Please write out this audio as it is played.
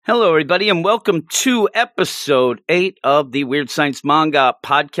Hello, everybody, and welcome to episode 8 of the Weird Science Manga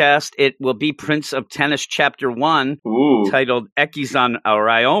podcast. It will be Prince of Tennis Chapter 1, titled Ekizan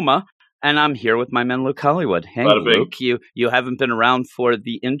Ryoma, and I'm here with my man, Luke Hollywood. Hey, Luke, you haven't been around for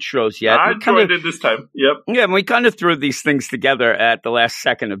the intros yet. I joined it this time, yep. Yeah, and we kind of threw these things together at the last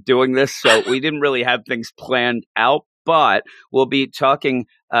second of doing this, so we didn't really have things planned out, but we'll be talking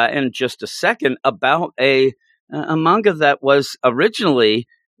in just a second about a manga that was originally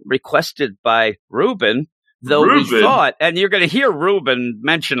requested by Ruben, though we thought, and you're going to hear Ruben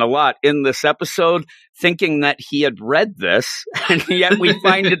mention a lot in this episode, thinking that he had read this, and yet we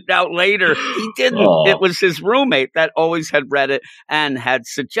find it out later he didn't. Aww. It was his roommate that always had read it and had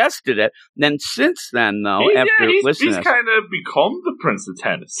suggested it. Then since then, though, he's kind of become the Prince of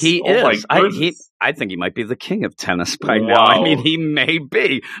Tennis. He is. I think he might be the king of tennis by now. I mean, he may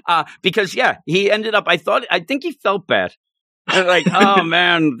be. Because, he ended up, I think he felt bad. Like, oh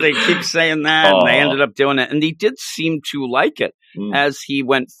man, they keep saying that, and they ended up doing it. And he did seem to like it as he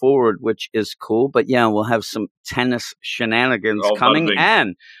went forward, which is cool. But yeah, we'll have some tennis shenanigans coming.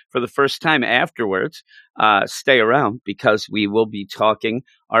 And for the first time afterwards, stay around because we will be talking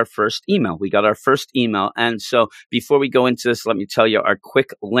our first email. We got our first email. And so before we go into this, let me tell you our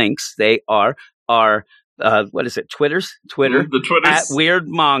quick links. They are our, Twitter, the Twitters. At Weird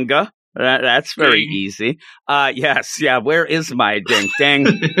Manga. That's very easy. Where is my ding?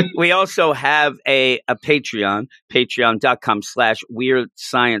 We also have a Patreon, patreon.com/Weird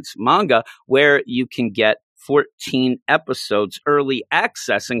Science Manga, where you can get 14 episodes early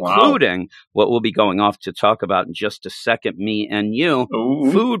access, including what we'll be going off to talk about in just a second, me and you,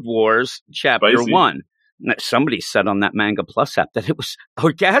 Food Wars Chapter 1. Somebody said on that Manga Plus app that it was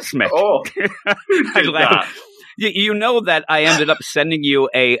orgasmic. Oh, You know that I ended up sending you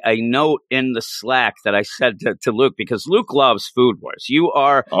a note in the Slack that I said to Luke, because Luke loves Food Wars. You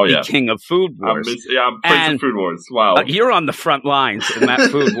are the king of Food Wars. I'm Prince of Food Wars. Wow. You're on the front lines in that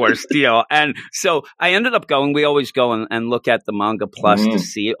Food Wars deal. And so I ended up we always go and look at the Manga Plus to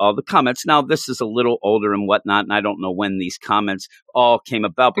see all the comments. Now, this is a little older and whatnot, and I don't know when these comments all came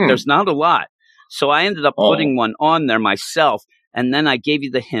about, but there's not a lot. So I ended up putting one on there myself, and then I gave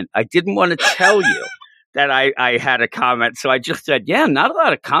you the hint. I didn't want to tell you that I had a comment, so I just said, not a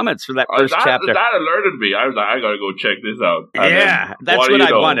lot of comments for that first chapter. That alerted me. I was like, I gotta go check this out. That's what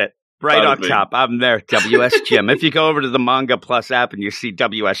I wanted. Right on top. I'm there, WS Jim. If you go over to the Manga Plus app and you see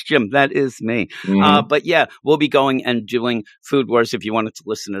WS Jim, that is me. But yeah, we'll be going and doing Food Wars. If you wanted to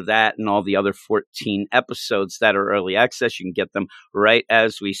listen to that and all the other 14 episodes that are early access, you can get them right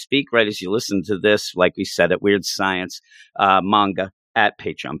as we speak, right as you listen to this, like we said, at Weird Science Manga at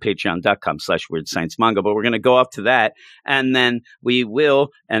patreon.com/Weird Science Manga. But we're going to go off to that, and then we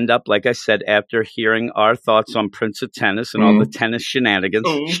will end up, like I said, after hearing our thoughts on Prince of Tennis and all the tennis shenanigans,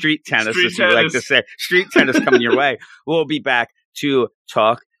 street tennis, as you like to say, street tennis coming your way. We'll be back to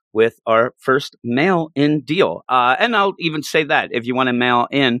talk with our first mail-in deal. And I'll even say that if you want to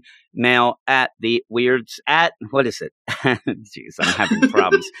mail at the Weirds at, what is it? Jeez, I'm having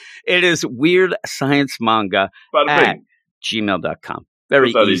problems. It is Weird Science Manga at gmail.com.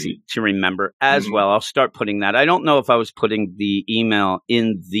 Very easy to remember as well. I'll start putting that. I don't know if I was putting the email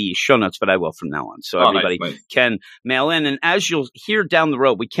in the show notes, but I will from now on. So everybody can mail in. And as you'll hear down the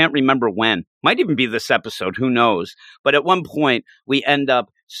road, we can't remember when. Might even be this episode. Who knows? But at one point, we end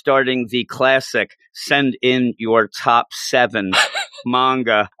up starting the classic send in your top 7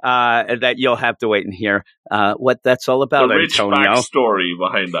 manga that you'll have to wait and hear what that's all about, the rich Antonio. Backstory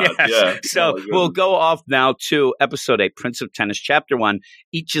behind that. Yes. Yeah. So we'll go off now to episode 8, Prince of Tennis, Chapter 1,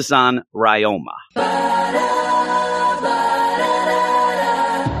 Ekizan Ryoma.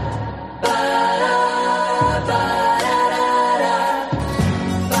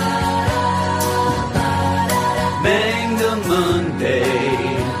 Manga Monday,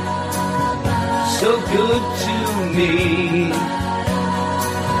 so good to me.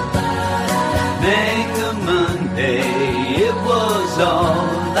 Manga Monday, it was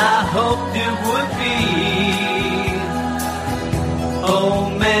all I hoped it would be. Oh,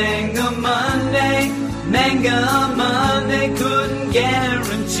 Manga Monday couldn't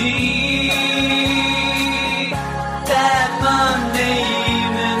guarantee that Monday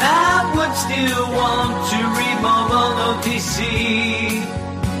evening I would still want to read Momono DC.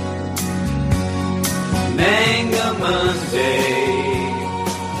 Manga Monday.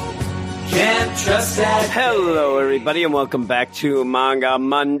 Can't trust that. Hello, everybody, and welcome back to Manga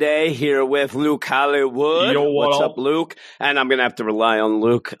Monday here with Luke Hollywood. Yo, what's up, Luke? And I'm going to have to rely on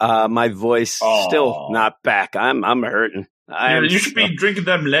Luke. My voice still not back. I'm hurting. You should be drinking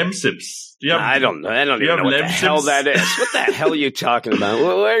them Lemsips. I don't know. I don't even know what the hell that is. What the hell are you talking about?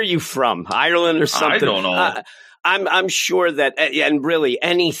 Where are you from? Ireland or something? I don't know. I'm sure that, and really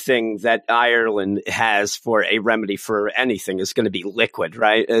anything that Ireland has for a remedy for anything is going to be liquid,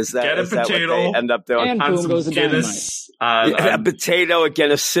 right? Get a potato, what they end up doing? And boom goes a Guinness. A potato,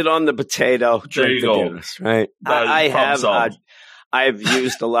 again, sit on the potato, drink the Guinness, right? I've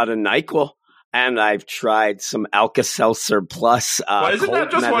used a lot of NyQuil. And I've tried some Alka-Seltzer Plus. Well, isn't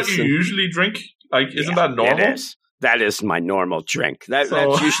that just medicine. What you usually drink? Isn't that normal? It is. That is my normal drink. That's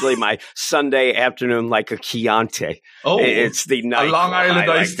usually my Sunday afternoon, like a Chianti. Oh, it's the NyQuil. A Long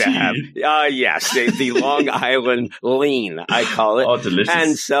Island iced tea. Yes, the Long Island lean, I call it. Oh, delicious.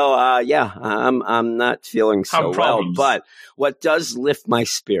 And so, I'm not feeling so well. But what does lift my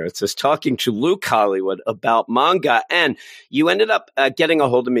spirits is talking to Luke Hollywood about manga. And you ended up getting a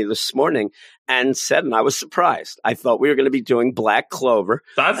hold of me this morning and said, and I was surprised. I thought we were going to be doing Black Clover.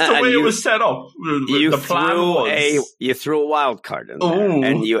 That's the way it was set up. The plan was. You threw a wild card in there,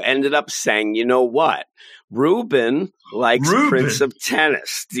 and you ended up saying, you know what? Ruben likes Prince of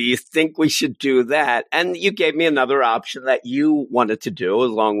Tennis. Do you think we should do that? And you gave me another option that you wanted to do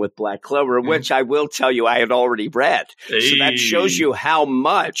along with Black Clover, which I will tell you I had already read. Hey. So that shows you how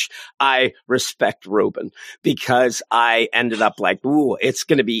much I respect Ruben, because I ended up like, it's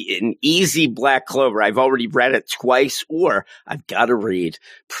going to be an easy Black Clover. I've already read it twice, or I've got to read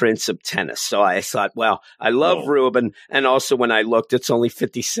Prince of Tennis. So I thought, well, I love Ruben. And also when I looked, it's only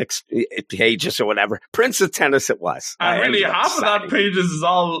 56 pages or whatever. Prince of Tennis it was. And really, half of that pages is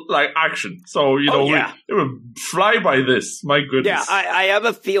all like action. So, it would fly by this. My goodness. Yeah, I have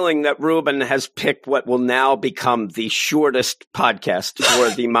a feeling that Ruben has picked what will now become the shortest podcast for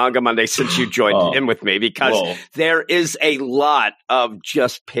the Manga Monday since you joined in with me, because there is a lot of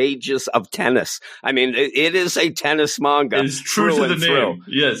just pages of tennis. I mean, it is a tennis manga. It's true to the name.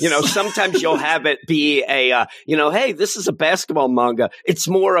 Yes. Sometimes you'll have it be a, hey, this is a basketball manga. It's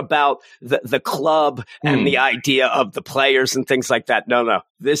more about the club and the idea of the players and things like that. No.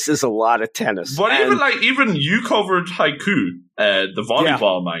 This is a lot of tennis. But even you covered Haiku, the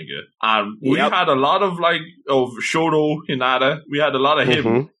volleyball manga, and we had a lot of of Shoto Hinata. We had a lot of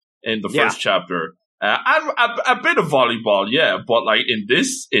him in the first chapter, and a bit of volleyball, but in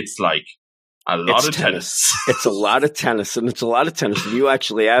this, it's a lot of tennis. It's a lot of tennis, and it's a lot of tennis. And you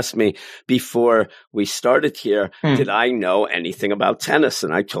actually asked me before we started here, did I know anything about tennis?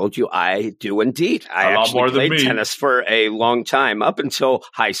 And I told you I do indeed. I actually played tennis for a long time, up until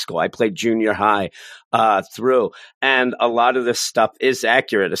high school. I played junior high through. And a lot of this stuff is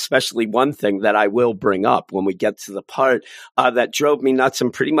accurate, especially one thing that I will bring up when we get to the part that drove me nuts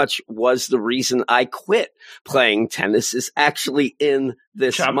and pretty much was the reason I quit playing tennis is actually in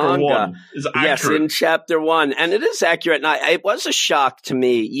this chapter manga. 1 is accurate. Yes, in chapter 1. And it is accurate. And it was a shock to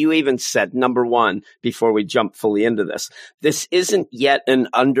me. You even said, number one, before we jump fully into this isn't yet an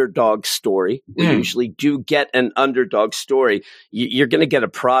underdog story. We usually do get an underdog story. You're going to get a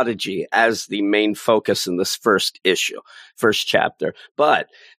prodigy as the main focus in this first chapter. But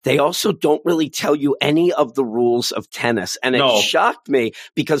they also don't really tell you any of the rules of tennis. And it shocked me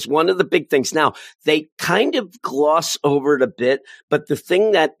because one of the big things now, they kind of gloss over it a bit, but the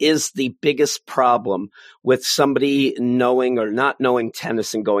thing that is the biggest problem with somebody knowing or not knowing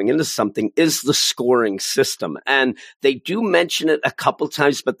tennis and going into something is the scoring system. And they do mention it a couple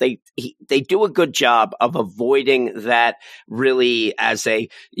times, but they do a good job of avoiding that really as a,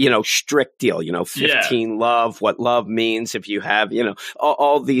 strict deal, 15 love, what love means if you have,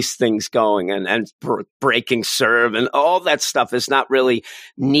 all these things going and breaking serve and all that stuff is not really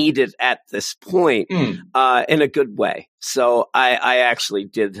needed at this point in a good way. So I actually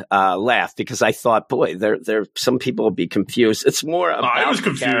did laugh because I thought, boy, there some people will be confused. It's more about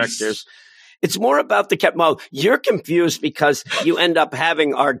the characters. It's more about you're confused because you end up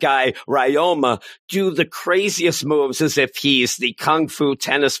having our guy Ryoma do the craziest moves as if he's the kung fu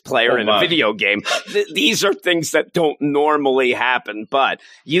tennis player in a video game. These are things that don't normally happen, but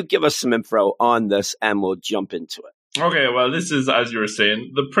you give us some info on this and we'll jump into it. Okay, well, this is, as you were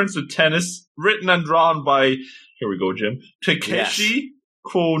saying, The Prince of Tennis, written and drawn by, here we go, Jim, Takeshi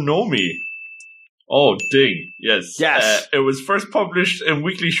Konomi. Oh, ding. Yes. It was first published in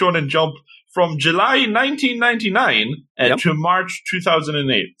Weekly Shonen Jump from July 1999 to March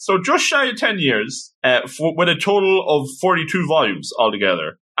 2008. So just shy of 10 years with a total of 42 volumes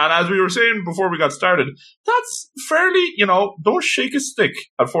altogether. And as we were saying before we got started, that's fairly, don't shake a stick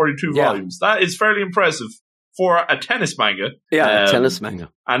at 42 volumes. That is fairly impressive for a tennis manga. Yeah, a tennis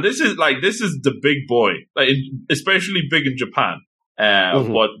manga. And this is the big boy, especially big in Japan.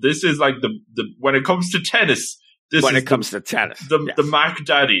 But this is the when it comes to tennis, when it comes to tennis. The Mac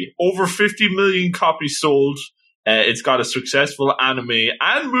Daddy. Over 50 million copies sold. It's got a successful anime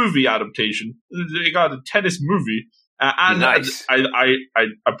and movie adaptation. It got a tennis movie. Nice. I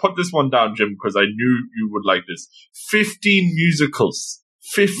put this one down, Jim, because I knew you would like this. 15 musicals.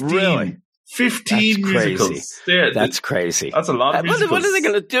 15. Really? 15 musicals. That's crazy. That's a lot of musicals. What are they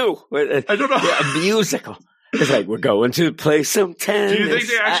going to do? I don't know. A musical. It's like, we're going to play some tennis. Do you think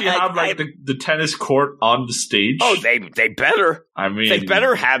they actually have the tennis court on the stage? Oh, they better. I mean, they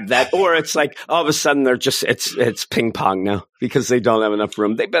better have that. Or it's like all of a sudden they're just it's ping pong now because they don't have enough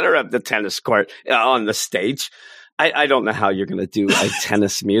room. They better have the tennis court on the stage. I don't know how you're going to do a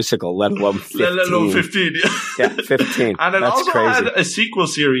tennis musical, let alone 15. Let alone 15. Yeah, 15. And it That's also crazy. had a sequel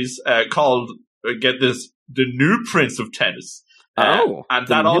series called, get this, The New Prince of Tennis. And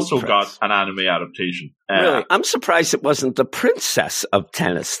that also got an anime adaptation. Really? I'm surprised it wasn't The Princess of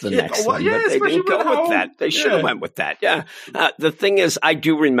Tennis, the next one. But they didn't go with that. They should have went with that. Yeah. The thing is, I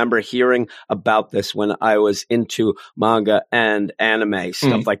do remember hearing about this when I was into manga and anime,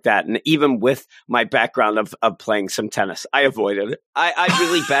 stuff like that. And even with my background of playing some tennis, I avoided it. I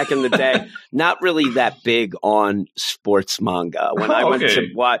really, back in the day, not really that big on sports manga. When I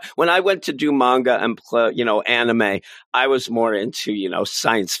went to do manga and play, anime, I was more into,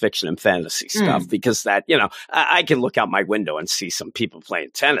 science fiction and fantasy stuff because that, I can look out my window and see some people playing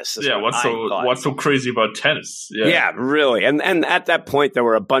tennis. Yeah, what's so crazy about tennis? Yeah, really. And at that point, there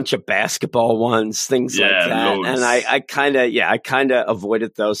were a bunch of basketball ones, things like that. Loads. And I kind of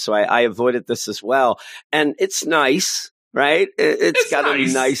avoided those. So I avoided this as well. And it's nice, right? It's got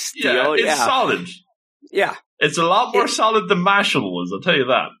nice. A nice deal. Yeah, it's solid. Yeah. It's a lot more solid than Marshall was, I'll tell you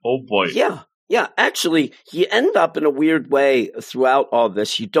that. Oh, boy. Yeah. Yeah, actually, you end up in a weird way throughout all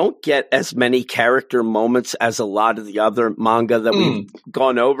this. You don't get as many character moments as a lot of the other manga that we've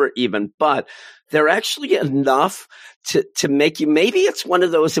gone over even, but they're actually enough to make you, maybe it's one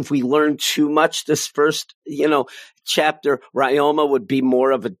of those, if we learn too much this first, chapter, Ryoma would be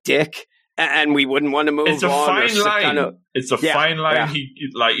more of a dick. And we wouldn't want to move on. It's a fine line. It's a fine line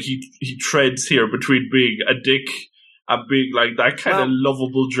he treads here between being a dick and being like that kind of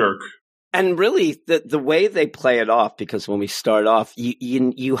lovable jerk. And really, the way they play it off, because when we start off,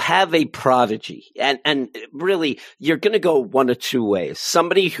 you have a prodigy, and really, you're going to go one of two ways.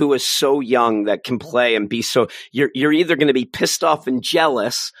 Somebody who is so young that can play and be so, you're either going to be pissed off and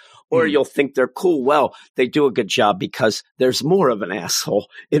jealous, or you'll think they're cool. Well, they do a good job because there's more of an asshole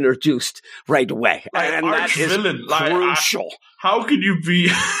introduced right away. And that is crucial. How can you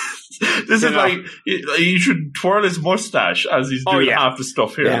be... This is like, he should twirl his mustache as he's doing half the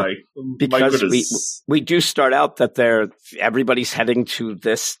stuff here. Yeah. Like, because we do start out that everybody's heading to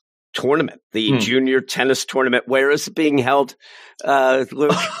this tournament, the junior tennis tournament. Where is it being held, Luke?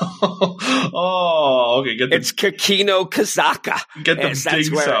 Okay. It's Kakino Kazaka. Get the that's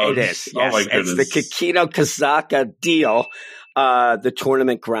where sound. It is. Yes, oh my goodness. It's the Kakino Kazaka deal. The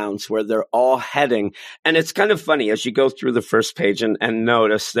tournament grounds where they're all heading. And it's kind of funny as you go through the first page and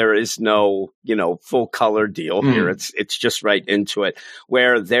notice there is no, full color deal here. It's just right into it,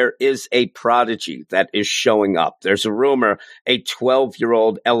 where there is a prodigy that is showing up. There's a rumor a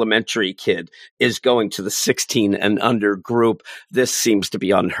 12-year-old elementary kid is going to the 16 and under group. This seems to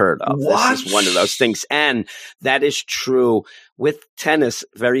be unheard of. What? This is one of those things. And that is true with tennis,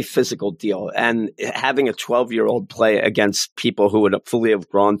 very physical deal. And having a 12-year-old play against people who would fully have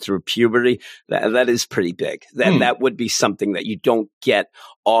gone through puberty, that is pretty big. That would be something that you don't get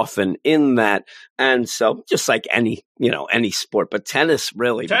often in that. And so just like any sport, but tennis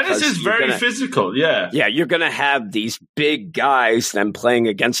really. Tennis is very physical, yeah. Yeah, you're going to have these big guys then playing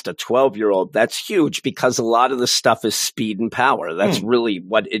against a 12-year-old. That's huge because a lot of the stuff is speed and power. That's really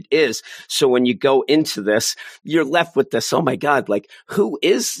what it is. So when you go into this, you're left with this, oh my God, like, who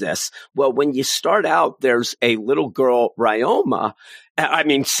is this? Well, when you start out, there's a little girl,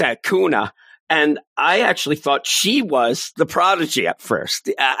 Sakuna. And I actually thought she was the prodigy at first.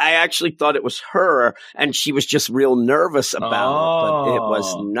 I actually thought it was her, and she was just real nervous about it, but it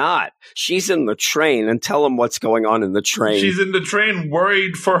was not. She's in the train, and tell them what's going on in the train. She's in the train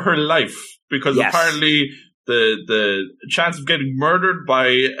worried for her life because apparently the chance of getting murdered by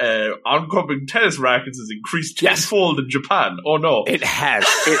oncoming tennis rackets has increased tenfold in Japan. Oh no. It has.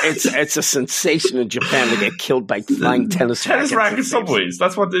 It's a sensation in Japan to get killed by flying tennis racket subways.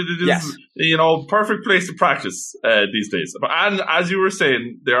 That's what it is. Yes. Perfect place to practice these days. And as you were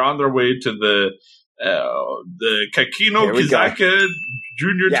saying, they're on their way to the Kakino Kizaka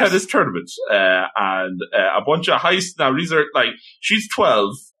Junior Tennis Tournament. And a bunch of high... Now, these are like... She's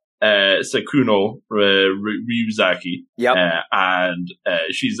 12. Sakuno Ryuzaki. Yep. And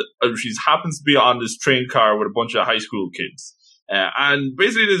she's happens to be on this train car with a bunch of high school kids. And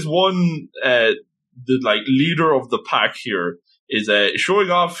basically there's one, the like leader of the pack here is showing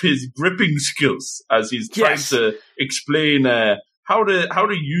off his gripping skills as he's trying to explain how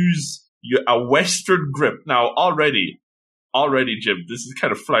to use a Western grip. Now already, Jim, this is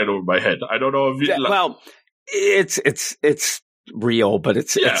kind of flying over my head. I don't know if you... well, it's real, but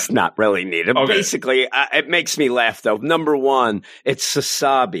it's not really needed. Okay. Basically, it makes me laugh though. Number one, it's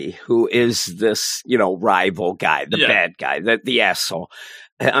Sasabi, who is this, rival guy, the bad guy, the asshole.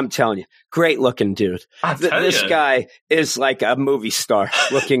 I'm telling you, great looking dude. This guy is like a movie star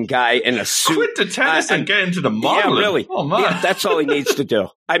looking guy in a suit. Quit the tennis and get into the modeling. Yeah, really. Oh, man. Yeah, that's all he needs to do.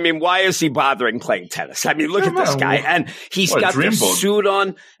 I mean, why is he bothering playing tennis? I mean, look at this guy. And he's got the suit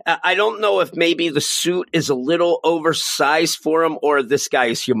on. I don't know if maybe the suit is a little oversized for him or this guy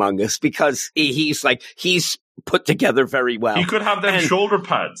is humongous because he's put together very well. He could have them shoulder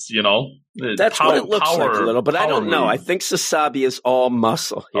pads, That's what it looks like a little, but I don't know. I think Sasabi is all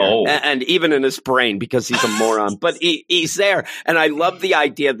muscle here. Oh. And even in his brain because he's a moron. But he's there. And I love the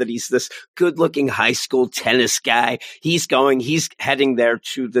idea that he's this good-looking high school tennis guy. He's heading there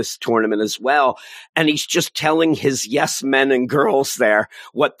to this tournament as well. And he's just telling his yes men and girls there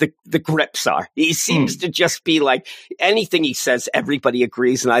what the grips are. He seems to just be like, anything he says, everybody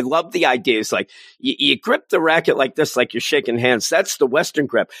agrees. And I love the idea. It's like, you grip the racket like this, like you're shaking hands. That's the Western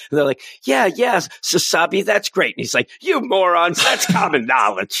grip. And they're like, yeah, Sasabi, that's great. And he's like, you morons, that's common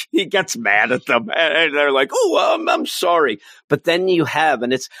knowledge. He gets mad at them. And they're like, oh, I'm sorry. But then you have,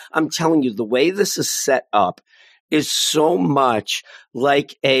 and I'm telling you, the way this is set up is so much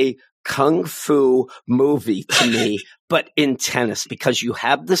like a kung fu movie to me, but in tennis, because you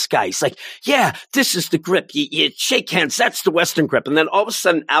have this guy. He's like, yeah, this is the grip. You shake hands. That's the Western grip. And then all of a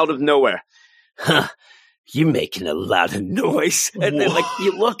sudden, out of nowhere, you're making a lot of noise. And then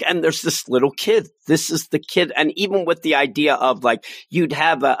you look and there's this little kid. This is the kid. And even with the idea of you'd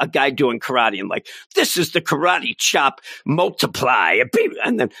have a guy doing karate and this is the karate chop multiply.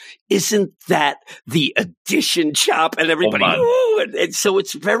 And then isn't that the addition chop? And everybody, and so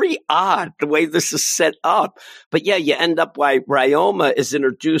it's very odd the way this is set up. But yeah, you end up why Ryoma is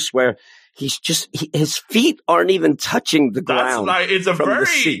introduced where his feet aren't even touching the ground. It's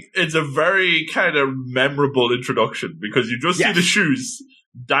a very kind of memorable introduction because you just see the shoes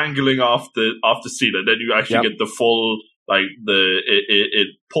dangling off the seat, and then you actually get the full it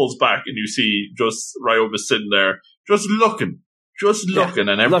pulls back, and you see just Ryoma sitting there, just looking,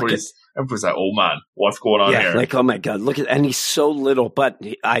 and everybody's like, oh man, what's going on here? Like, oh my God, and he's so little, but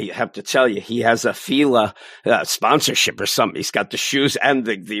I have to tell you, he has a Fila sponsorship or something. He's got the shoes and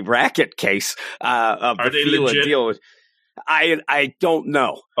the racket case of Are the Fila legit? deal. I don't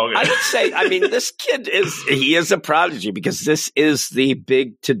know. Okay. I would say, this kid is a prodigy because this is the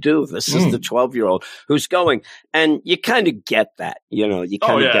big to do. This is the 12-year-old who's going, and you kind of get that, you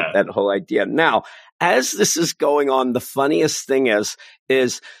kind of get that whole idea. Now, as this is going on, the funniest thing is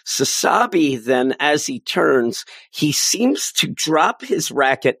Sasabi then, as he turns, he seems to drop his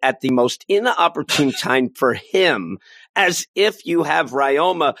racket at the most inopportune time for him, as if you have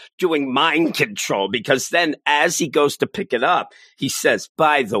Ryoma doing mind control, because then as he goes to pick it up, he says,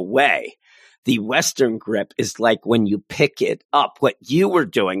 by the way, the Western grip is like when you pick it up, what you were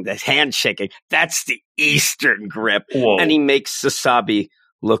doing, the handshaking, that's the Eastern grip. Whoa. And he makes Sasabi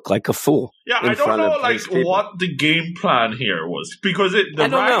look like a fool. Yeah, I don't know what the game plan here was, because the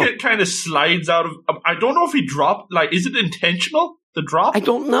racket kind of slides out of. I don't know if he dropped. Is it intentional? The drop? I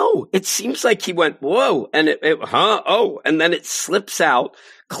don't know. It seems like he went whoa, and and then it slips out,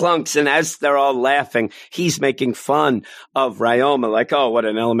 clunks, and as they're all laughing, he's making fun of Ryoma, like, oh, what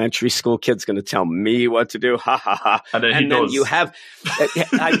an elementary school kid's going to tell me what to do, ha ha ha. And then you have.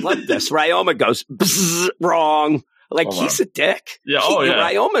 I love this. Ryoma goes bzz, wrong. He's a dick. Yeah,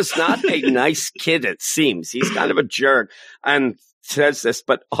 Ryoma's not a nice kid, it seems. He's kind of a jerk. And says this,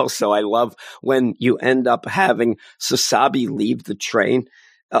 but also I love when you end up having Sasabi leave the train.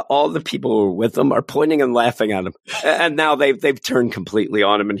 All the people who are with him are pointing and laughing at him. And now they've turned completely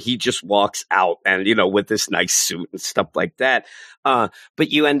on him, and he just walks out and, with this nice suit and stuff like that. But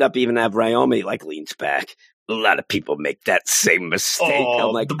you end up even have Ryoma, leans back. A lot of people make that same mistake.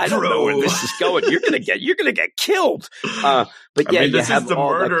 I'm like, I don't know where this is going. You're gonna get killed. But yeah, this is the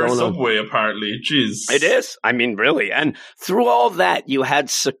murder subway. Apparently, jeez, it is. Really. And through all that, you had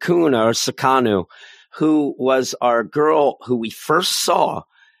Sakanu, who was our girl who we first saw.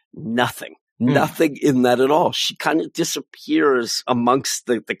 Nothing in that at all. She kind of disappears amongst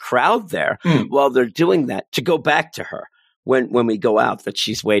the crowd there while they're doing that to go back to her. when we go out that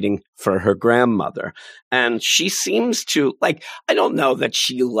she's waiting for her grandmother. And she seems to, like, I don't know that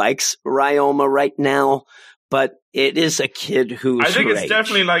she likes Ryoma right now, but it is a kid who's I think her it's age.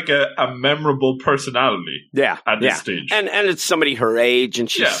 definitely like a memorable personality at this stage. And it's somebody her age, and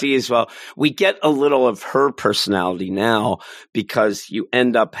she sees, well, we get a little of her personality now because you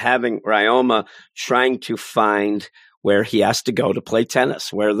end up having Ryoma trying to find where he has to go to play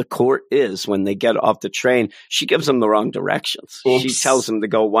tennis, where the court is when they get off the train. She gives him the wrong directions. Oops. She tells him to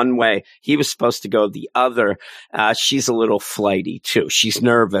go one way. He was supposed to go the other. She's a little flighty too. She's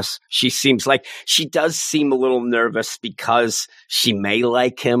nervous. She does seem a little nervous because she may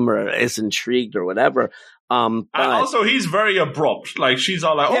like him or is intrigued or whatever. And also, he's very abrupt. Like, she's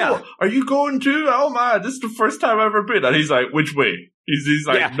all like, oh, are you going to? Oh, man, this is the first time I've ever been. And he's like, which way? He's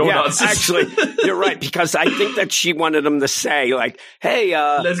like, no nonsense. Actually, you're right, because I think that she wanted him to say, like, hey,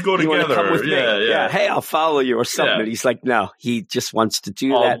 let's go together. Come with me? Yeah. Hey, I'll follow you or something. And he's like, no, he just wants to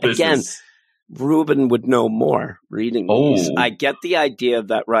do all that. Business. Again, Ruben would know more reading these. I get the idea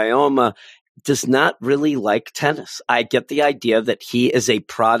that Ryoma does not really like tennis. I get the idea that he is a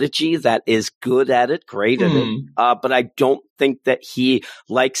prodigy that is good at it, great at it, but I don't think that he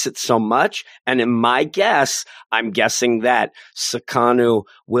likes it so much. And in my guess, I'm guessing that Sakano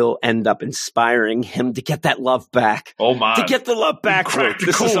will end up inspiring him to get that love back. Oh my! To get the love back.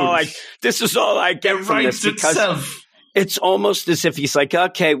 This is all I get from this, because it's almost as if he's like,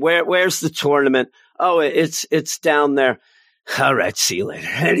 okay, where's the tournament? Oh, it's down there. All right, see you later.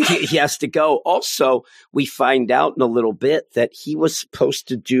 And he has to go. Also, we find out in a little bit that he was supposed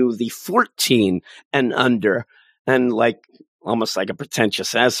to do the 14 and under, and almost like a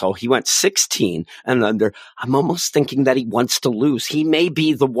pretentious asshole, he went 16 and under. I'm almost thinking that he wants to lose. He may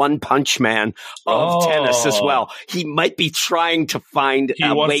be the one punch man of tennis as well. He might be trying to find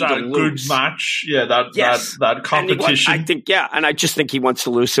a way to lose. Good match. Yeah, that competition. And I just think he wants to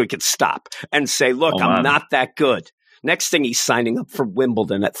lose so he can stop and say, look, I'm not that good. Next thing, he's signing up for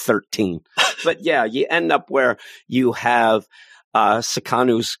Wimbledon at 13. But yeah, you end up where you have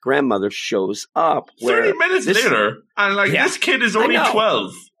Sakano's grandmother shows up. 30 minutes later, and this kid is only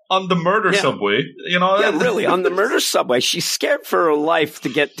 12 on the murder subway. Yeah, really, on the murder subway. She's scared for her life to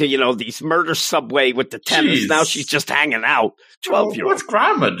get to, these murder subway with the tennis. Jeez. Now she's just hanging out. 12-year-old. What's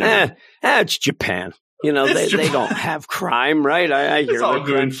grandma doing? It's Japan. They don't have crime, right? I hear they're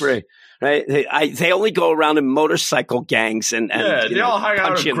crime free. Right? They only go around in motorcycle gangs and they all hang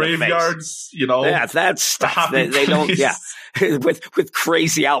out in graveyards, Yeah, that's stuff. They don't, with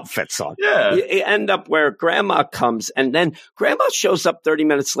crazy outfits on. Yeah. You end up where grandma comes, and then grandma shows up 30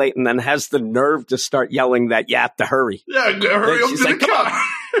 minutes late and then has the nerve to start yelling that you have to hurry. Yeah, hurry up to the car.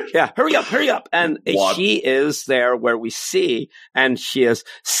 Yeah, hurry up. And she is there where we see, and she is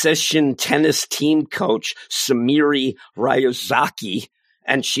Sesshin tennis team coach Sumire Ryozaki.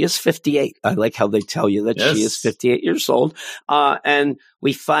 And she is 58. I like how they tell you that she is 58 years old. And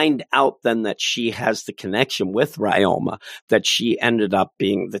we find out then that she has the connection with Ryoma, that she ended up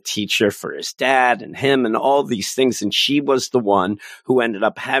being the teacher for his dad and him and all these things. And she was the one who ended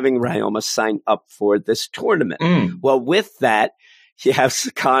up having Ryoma sign up for this tournament. Well, with that, you have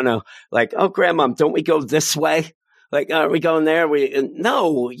Sakano like, oh, grandma, don't we go this way? Like, are we going there?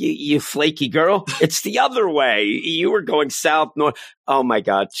 No, you flaky girl. It's the other way. You were going south, north. Oh my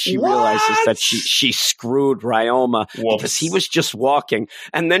God. She realizes that she screwed Ryoma because he was just walking.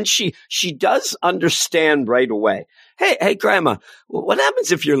 And then she does understand right away. Hey, grandma, what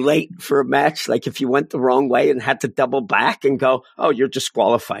happens if you're late for a match? Like if you went the wrong way and had to double back and go, oh, you're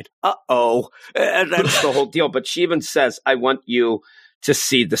disqualified. Uh-oh. And that's the whole deal. But she even says, I want you to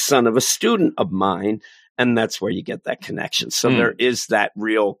see the son of a student of mine. And that's where you get that connection. So there is that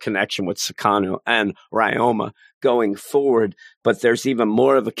real connection with Sakano and Ryoma going forward. But there's even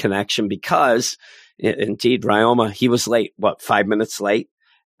more of a connection because, indeed, Ryoma, he was late, 5 minutes late?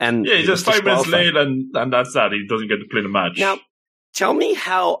 And he's just 5 minutes late, and that's that. He doesn't get to play the match. Now, tell me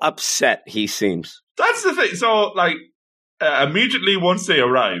how upset he seems. That's the thing. So, immediately once they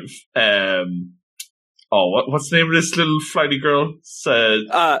arrive, what's the name of this little flighty girl?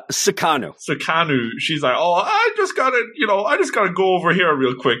 Sakano. Sakano. She's like, I just gotta go over here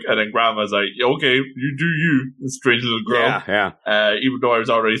real quick. And then grandma's like, okay, you do you, strange little girl. Yeah. Even though I was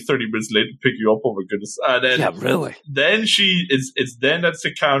already 30 minutes late to pick you up, oh my goodness. And then, really. Then it's then that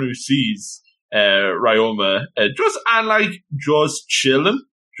Sakano sees, Ryoma, just chilling.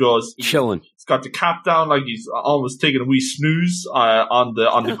 He's got the cap down, like he's almost taking a wee snooze, on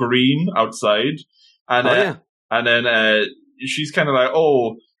the green outside. And then she's kind of like,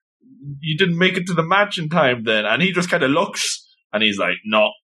 oh, you didn't make it to the match in time then. And he just kind of looks and he's like, no,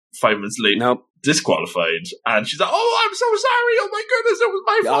 5 minutes late. Nope. Disqualified. And she's like, oh, I'm so sorry. Oh my goodness, it was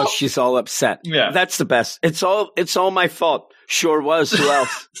my fault. Oh, she's all upset. Yeah. That's the best. It's all my fault. Sure was. Who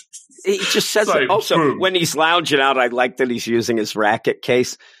else? He just says it. Also, boom. When he's lounging out, I like that he's using his racket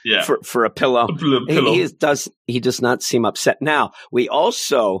case for a pillow. He does not seem upset. Now, we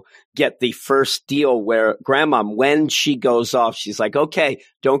also get the first deal where Grandma, when she goes off, she's like, okay,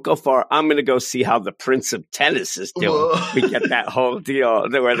 don't go far. I'm going to go see how the Prince of Tennis is doing. Whoa. We get that whole deal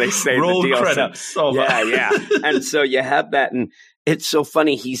where they say roll the deal. Credits. So, yeah. And so you have that. And it's so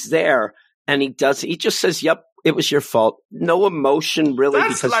funny. He's there and he just says, yep. It was your fault. No emotion, really,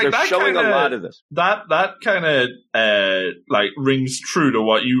 because they're showing a lot of this. That kind of rings true to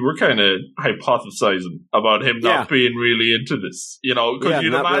what you were kind of hypothesizing about him not being really into this. You know, because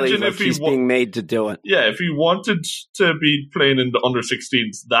you'd imagine if he's being made to do it. Yeah, if he wanted to be playing in the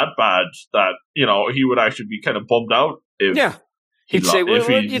under-16s that bad, that he would actually be kind of bummed out. He'd say, well,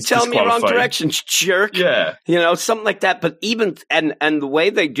 you're telling me wrong direction, jerk. Yeah, something like that. But even and the way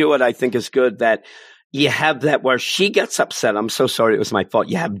they do it, I think, is good. That you have that where she gets upset. I'm so sorry. It was my fault.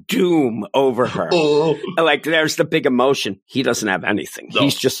 You have doom over her. Like there's the big emotion. He doesn't have anything. No.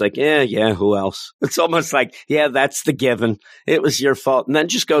 He's just like, yeah, who else? It's almost like, yeah, that's the given. It was your fault. And then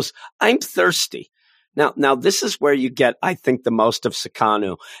just goes, I'm thirsty. Now this is where you get, I think, the most of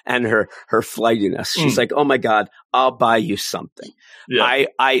Sakano and her flightiness. She's like, oh my God, I'll buy you something. Yeah.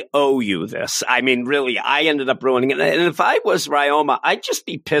 I owe you this. I mean, really, I ended up ruining it. And if I was Ryoma, I'd just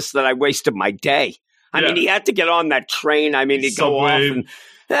be pissed that I wasted my day. I mean, he had to get on that train. I mean, he'd go off and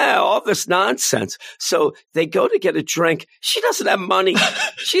all this nonsense. So they go to get a drink. She doesn't have money.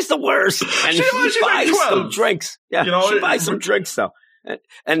 She's the worst. And she buys some drinks. Yeah, she buys some drinks, though.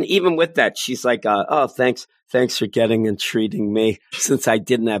 And even with that, she's like, oh, thanks for getting and treating me since I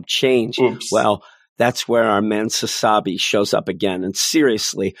didn't have change. Oops. Well, that's where our man Sasabi shows up again. And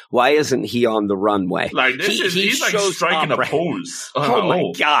seriously, why isn't he on the runway? Like he's like striking a pose. Oh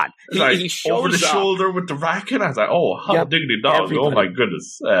my God. He shows over the shoulder with the racket. I was like, oh, hot diggity dog. Everybody. Oh my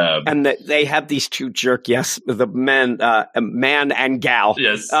goodness. And they have these two jerk, the man and gal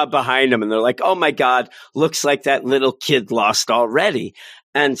behind him. And they're like, oh my God, looks like that little kid lost already.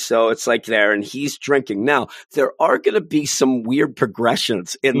 And so it's like there, and he's drinking. Now, there are going to be some weird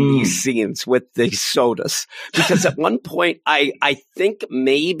progressions in these scenes with these sodas. Because at one point, I think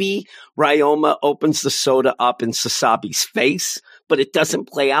maybe Ryoma opens the soda up in Sasabi's face, but it doesn't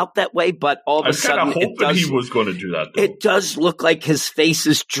play out that way. But all of a sudden, I kind of hoping he was going to do that, though. It does look like his face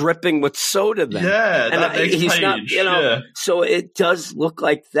is dripping with soda then. Yeah, that next he's page. Not, so it does look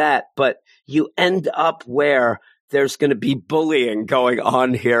like that. But you end up where there's going to be bullying going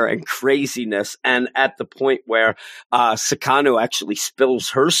on here and craziness. And at the point where Sakano actually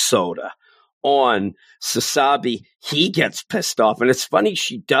spills her soda on Sasabi, he gets pissed off. And it's funny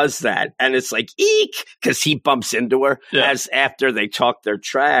she does that. And it's like, eek, because he bumps into her as after they talk their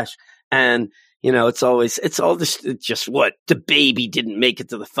trash. And, it's all this, just what? The baby didn't make it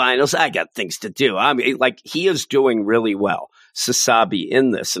to the finals. I got things to do. I mean, like, he is doing really well, Sasabi, in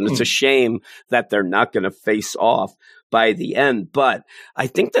this. And it's a shame that they're not going to face off by the end. But I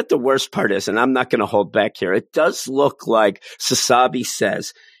think that the worst part is, and I'm not going to hold back here, it does look like Sasabi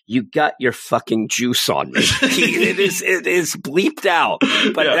says, you got your fucking juice on me. It is bleeped out,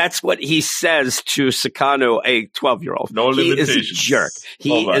 but that's what he says to Sakano, a 12-year-old. No limitations. He is a jerk.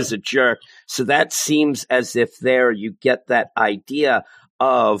 He is a jerk. So that seems as if there you get that idea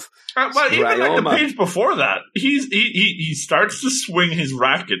of well, even like the page before that, he starts to swing his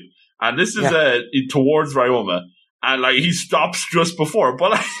racket, and this is towards Ryoma. And he stops just before,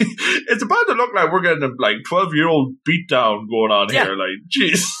 but it's about to look like we're getting a 12-year-old beatdown going on here. Like,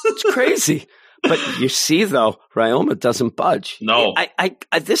 jeez, it's crazy. But you see, though, Ryoma doesn't budge. No,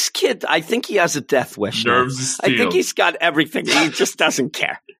 this kid, I think he has a death wish. Nerves of steel. I think he's got everything. He just doesn't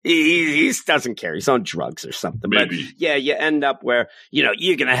care. He doesn't care. He's on drugs or something. Maybe. But you end up where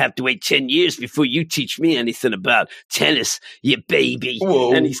you're gonna have to wait 10 years before you teach me anything about tennis, you baby.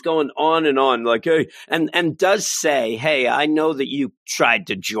 Whoa. And he's going on and on, like, hey, and does say, hey, I know that you tried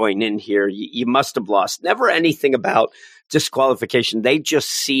to join in here. You must have lost. Never anything about disqualification. They just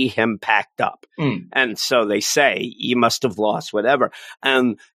see him packed up. And so they say, you must have lost, whatever.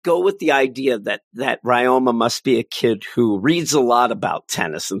 And go with the idea that Ryoma must be a kid who reads a lot about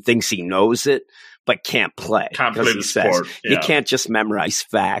tennis and thinks he knows it, but can't play. Can't play the sport. You can't just memorize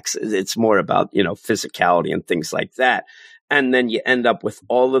facts. It's more about, physicality and things like that. And then you end up with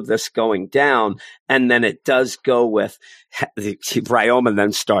all of this going down. And then it does go with Ryoma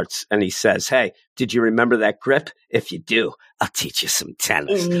then starts and he says, hey, did you remember that grip? If you do, I'll teach you some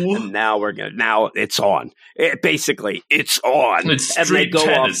tennis. Ooh. And now it's on. It's on. It's and they go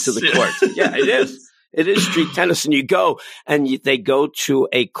tennis. off to the court. Yeah, it is. It is street tennis, and you go and they go to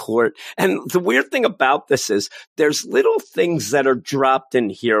a court. And the weird thing about this is there's little things that are dropped in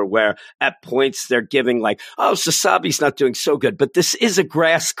here where at points they're giving like, oh, Sasabi's not doing so good, but this is a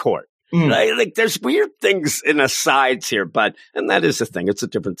grass court. Right? Like there's weird things in asides here, and that is a thing. It's a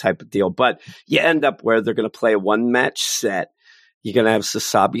different type of deal, but you end up where they're going to play a 1-match set. You're going to have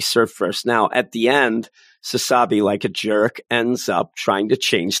Sasabi serve first. Now, at the end, Sasabi, like a jerk, ends up trying to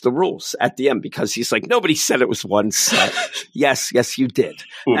change the rules at the end because he's like, nobody said it was one set. Yes, you did.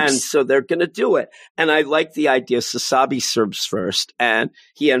 Oops. And so they're going to do it. And I like the idea Sasabi serves first, and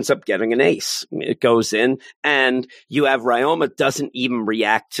he ends up getting an ace. It goes in, and you have Ryoma doesn't even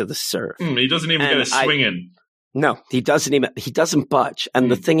react to the serve. He doesn't even get a swing in. No, he doesn't budge. And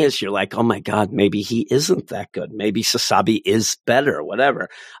the thing is, you're like, oh my God, maybe he isn't that good. Maybe Sasabi is better, whatever.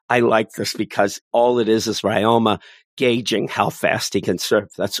 I like this because all it is Ryoma gauging how fast he can serve.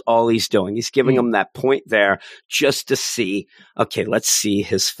 That's all he's doing. He's giving him that point there just to see, okay, let's see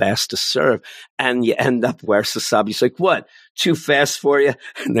his fastest serve. And you end up where Sasabi's like, what? Too fast for you?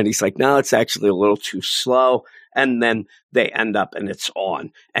 And then he's like, no, it's actually a little too slow. And then they end up and it's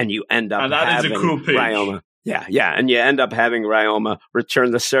on. And you end up having Ryoma. Yeah. And you end up having Ryoma return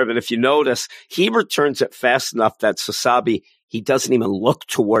the serve. And if you notice, he returns it fast enough that Sasabi, he doesn't even look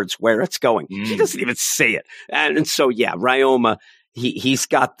towards where it's going. He doesn't even see it. And so, yeah, Ryoma, he's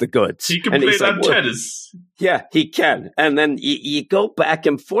got the goods. He can play that tennis. Yeah, he can. And then you go back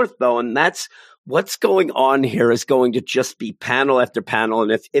and forth, though, and that's what's going on here is going to just be panel after panel.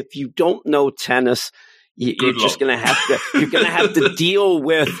 And if you don't know tennis, you're just going to have to deal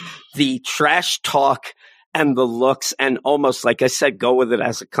with the trash talk and the looks, and almost, like I said, go with it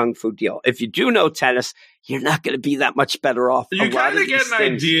as a kung fu deal. If you do know tennis, you're not going to be that much better off. You kind of get an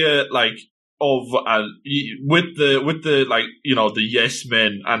idea, like, of with the like, you know, the yes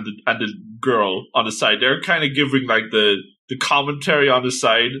men and the girl on the side. They're kind of giving like the commentary on the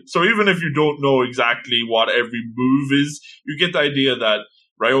side. So even if you don't know exactly what every move is, you get the idea that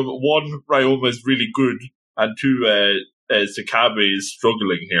Ryoma is really good, and two, Sakabe is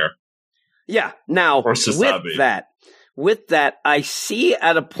struggling here. Yeah. Now, with that, I see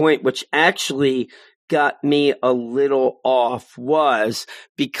at a point which actually got me a little off was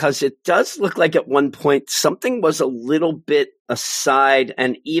because it does look like at one point something was a little bit aside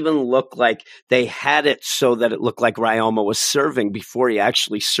and even looked like they had it so that it looked like Ryoma was serving before he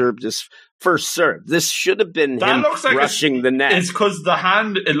actually served his first serve. This should have been him rushing the net. It's because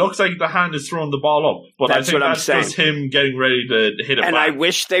it looks like the hand is throwing the ball up. But I think that's just him getting ready to hit it back. I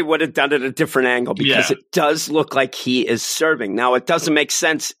wish they would have done it a different angle because it does look like he is serving. Now, it doesn't make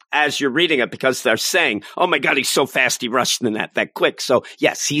sense as you're reading it because they're saying, oh my God, he's so fast, he rushed the net that quick. So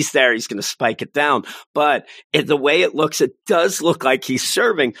yes, he's there, he's going to spike it down. But the way it looks, it does look like he's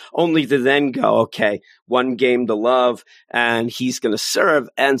serving, only to then go, okay, one game to love, and he's going to serve.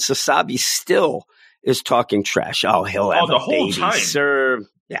 And Sasabi still is talking trash. Oh, he'll have the whole time serve.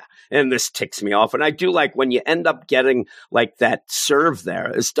 Yeah. And this ticks me off. And I do like when you end up getting like that serve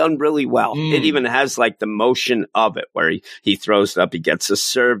there. It's done really well. It even has like the motion of it where he throws it up, he gets a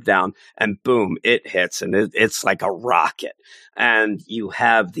serve down, and boom, it hits. And it's like a rocket. And you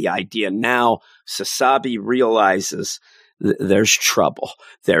have the idea now, Sasabi realizes there's trouble.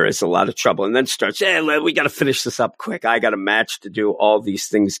 There is a lot of trouble. And then starts, we got to finish this up quick. I got a match to do, all these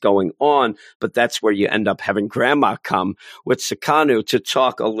things going on. But that's where you end up having Grandma come with Sakanu to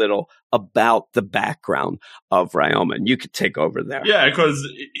talk a little about the background of Ryoma. And you could take over there. Yeah, because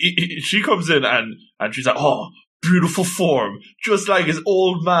she comes in and she's like, oh, beautiful form, just like his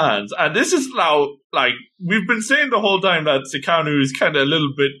old man's. And this is now, like, we've been saying the whole time that Sakanu is kind of a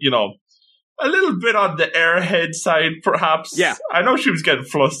little bit, a little bit on the airhead side, perhaps. Yeah. I know she was getting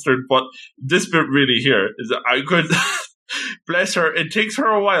flustered, but this bit really here is I could, bless her, it takes her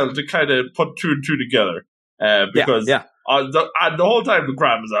a while to kind of put two and two together. Because the whole time the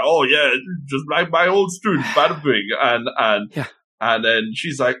crowd was like, oh yeah, just like my old student, bada bing. And then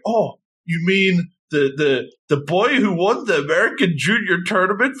she's like, oh, you mean the boy who won the American Junior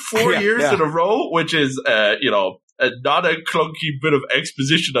Tournament 4 years in a row, which is, not a clunky bit of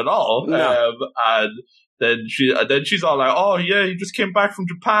exposition at all. No. And then she's all like, oh yeah, he just came back from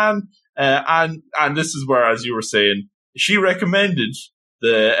Japan. And this is where, as you were saying, she recommended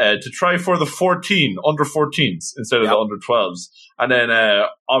to try for the under 14s instead of the under 12s. And then,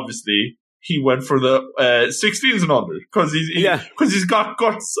 obviously he went for the 16s and under because he's got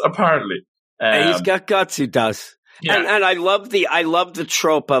guts apparently. He's got guts. He does. Yeah. And I love the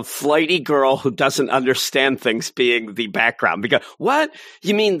trope of flighty girl who doesn't understand things being the background. Because what?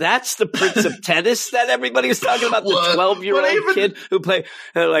 You mean that's the Prince of Tennis that everybody was talking about? The 12-year-old kid who played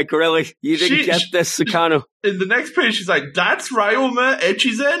like, really? You didn't get this, Sakano? In the next page, she's like, that's Ryoma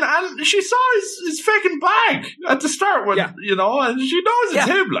Echizen, and she saw his fucking bag at the start when and she knows it's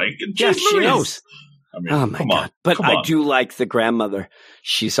him, like, she knows. I mean, oh my God! But I do like the grandmother.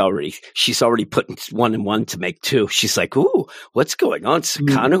 She's already putting 1 and 1 to make 2. She's like, "Ooh, what's going on?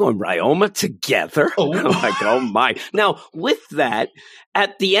 Sakano and Ryoma together?" Oh. I'm like, "Oh my!" Now, with that,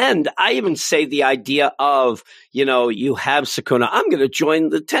 at the end, I even say the idea of, you have Sakuna. I'm going to join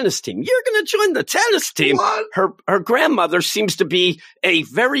the tennis team. You're going to join the tennis team. What? Her grandmother seems to be a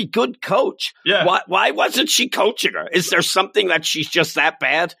very good coach. Yeah. Why wasn't she coaching her? Is there something that she's just that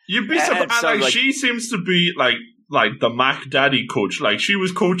bad? You'd be surprised. She seems to be like the Mac Daddy coach. Like she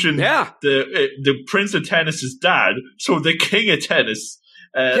was coaching the Prince of Tennis's dad, so the King of Tennis.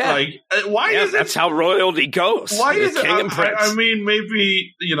 That's how royalty goes. Why is it? I mean,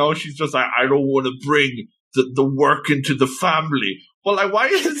 maybe she's just like, I don't want to bring the work into the family. Well, like, why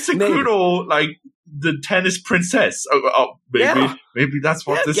isn't Sakuno like the tennis princess? Maybe that's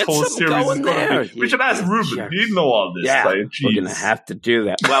what this whole series is going to be. We should ask Ruben. He'd know all this. Yeah, we're going to have to do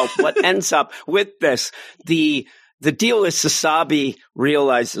that. Well, what ends up with this, the deal is Sasabi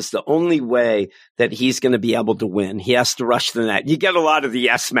realizes the only way that he's going to be able to win, he has to rush the net. You get a lot of the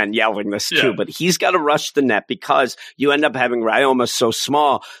yes men yelling this too, but he's got to rush the net because you end up having Ryoma so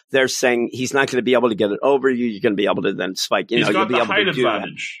small. They're saying he's not going to be able to get it over you. You're going to be able to then spike. He's got you'll be the able height to do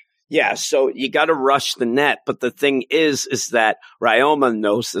advantage. That. Yeah, so you got to rush the net. But the thing is that Ryoma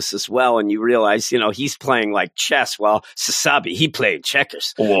knows this as well. And you realize, he's playing like chess. Well, Sasabi, he played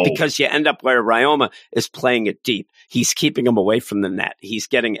checkers. Whoa. Because you end up where Ryoma is playing it deep. He's keeping him away from the net. He's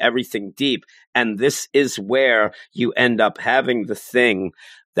getting everything deep. And this is where you end up having the thing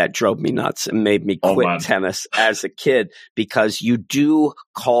that drove me nuts and made me quit tennis as a kid, because you do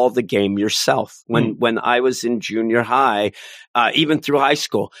call the game yourself. When I was in junior high, even through high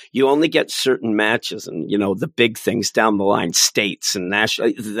school, you only get certain matches and, the big things down the line, states and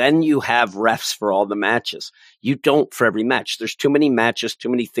national. Then you have refs for all the matches. You don't for every match. There's too many matches, too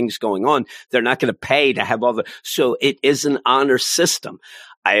many things going on. They're not going to pay to have all the, so it is an honor system.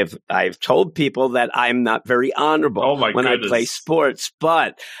 I've told people that I'm not very honorable when I play sports,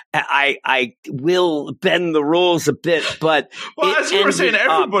 but I will bend the rules a bit. But as you were saying,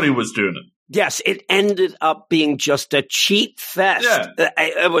 everybody was doing it. Yes, it ended up being just a cheat fest. Yeah.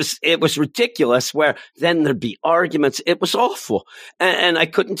 It was ridiculous, where then there'd be arguments. It was awful. And I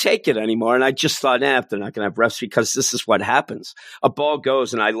couldn't take it anymore. And I just thought, they're not going to have refs, because this is what happens. A ball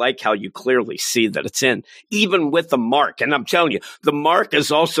goes, and I like how you clearly see that it's in, even with the mark. And I'm telling you, the mark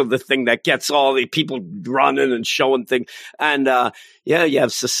is also the thing that gets all the people running and showing things. And you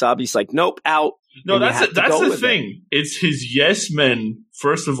have Sasabi's like, nope, out. No, that's the thing. It's his yes men,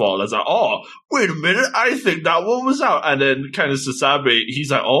 first of all, as like, wait a minute, I think that one was out. And then kind of Sasabe,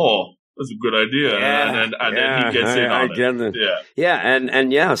 he's like, that's a good idea. And then he gets in on it. Yeah.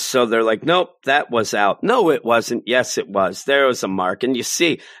 And so they're like, nope, that was out. No, it wasn't. Yes, it was. There was a mark. And you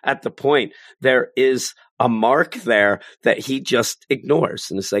see at the point, there is a mark there that he just ignores.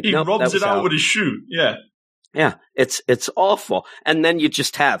 And it's like, he rubs it out with his shoe. Yeah. Yeah, it's awful. And then you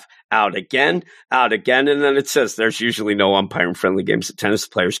just have out again, and then it says there's usually no umpiring-friendly games that tennis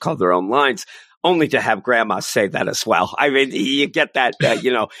players call their own lines, only to have grandma say that as well. I mean, you get that,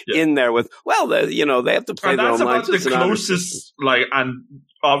 in there with, they have to play their own lines. And that's about the closest, and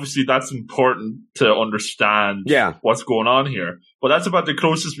obviously that's important to understand what's going on here. But that's about the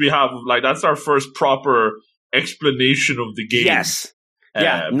closest we have. That's our first proper explanation of the game. Yes.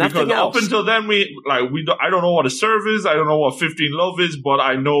 Nothing because else. Up until then, I don't know what a serve is. I don't know what 15 love is, but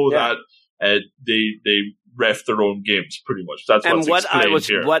I know that they ref their own games pretty much. That's what's explained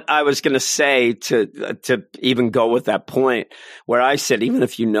here. What I was going to say to even go with that point, where I said, even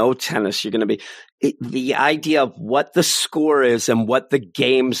if you know tennis, you're going to be the idea of what the score is and what the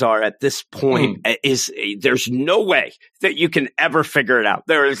games are at this point is there's no way that you can ever figure it out.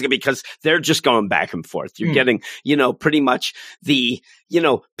 There is, because they're just going back and forth. You're getting, pretty much the,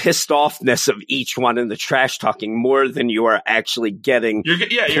 pissed offness of each one and the trash talking more than you are actually getting. You're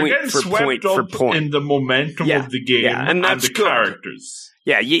getting swept up in the momentum of the game and the characters.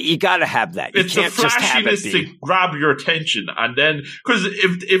 Yeah, you got to have that. It's the flashiness to grab your attention, and then because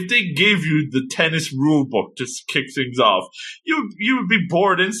if they gave you the tennis rule book to kick things off, you would be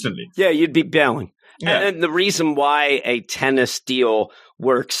bored instantly. Yeah, you'd be bailing. And the reason why a tennis deal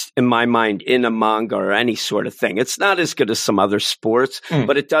works, in my mind, in a manga or any sort of thing, it's not as good as some other sports,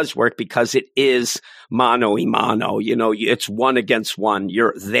 but it does work because it is mano a mano. You know, it's one against one.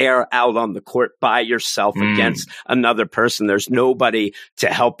 You're there out on the court by yourself against another person. There's nobody to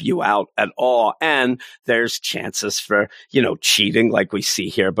help you out at all. And there's chances for, you know, cheating like we see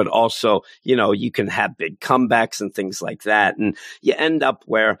here, but also, you know, you can have big comebacks and things like that. And you end up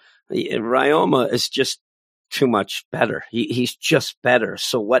where Ryoma is just too much better. He's just better.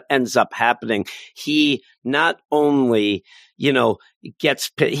 So what ends up happening, he not only, you know, gets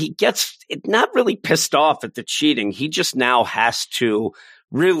not really pissed off at the cheating. He just now has to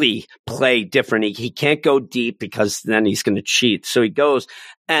really play different. He can't go deep because then he's going to cheat. So he goes,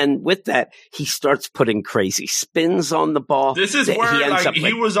 and with that, he starts putting crazy spins on the ball. This is where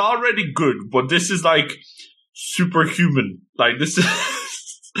he was already good, but this is like superhuman. Like this is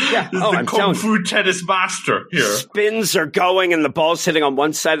the Kung Fu tennis master here. Spins are going and the ball's hitting on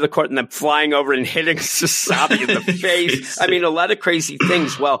one side of the court and then flying over and hitting Sasabi in the face. I mean, a lot of crazy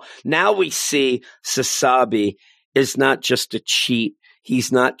things. Well, now we see Sasabi is not just a cheat.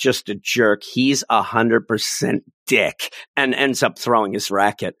 He's not just a jerk. He's 100% dick and ends up throwing his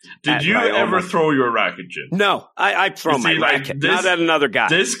racket. Did you ever throw your racket, Jim? No, I throw my racket, not at another guy.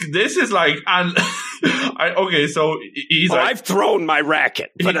 This is like, and okay, so he's like, I've thrown my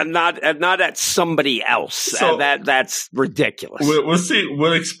racket, but not at somebody else. So that's ridiculous. We'll see.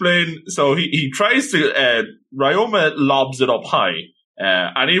 We'll explain. So he tries to, Ryoma lobs it up high.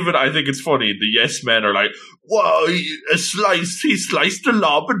 And even I think it's funny, the yes men are like, whoa, he sliced the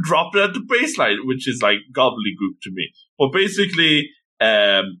lob and dropped it at the baseline, which is like gobbledygook to me. But basically,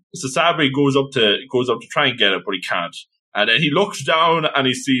 Sasabi goes up to try and get it, but he can't. And then he looks down and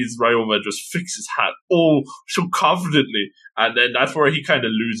he sees Ryoma just fix his hat, so confidently. And then that's where he kind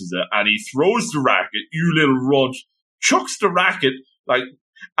of loses it. And he throws the racket, you little runt, chucks the racket, like,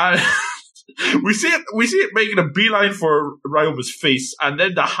 and we see it making a beeline for Ryoma's face, and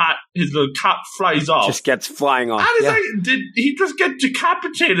then the hat, his little cap flies off. Just gets flying off. And it's like, did he just get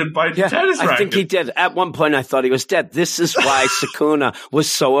decapitated by the tennis racket? I think he did. At one point, I thought he was dead. This is why Sukuna was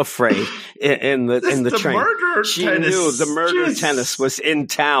so afraid in the train. She knew the murder tennis was in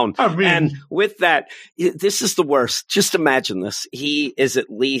town. I mean, and with that, this is the worst. Just imagine this. He is at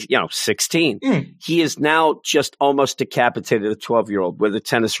least, 16. He is now just almost decapitated a 12-year-old with a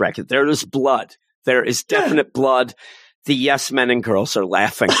tennis racket. There is blood. There is definite blood. The yes men and girls are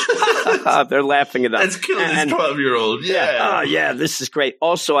laughing. They're laughing it up. Let's kill this 12-year-old. Yeah. This is great.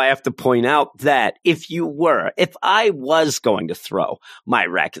 Also, I have to point out that if I was going to throw my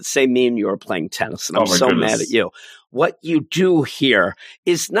racket, say me and you are playing tennis, and I'm so mad at you, what you do here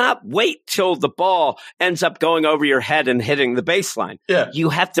is not wait till the ball ends up going over your head and hitting the baseline. Yeah. You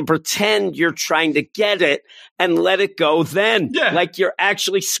have to pretend you're trying to get it and let it go then. Like you're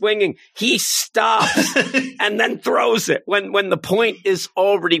actually swinging. He stops and then throws it. When the point is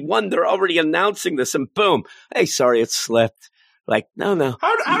already won, they're already announcing this, and boom. Hey, sorry, it slipped. Like, no.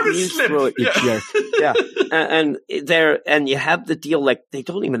 How did it slip? Throw it, you jerk. And you have the deal, like, they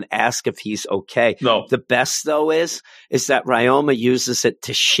don't even ask if he's okay. No. The best, though, is that Ryoma uses it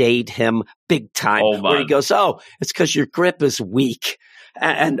to shade him big time. Where he goes, it's because your grip is weak.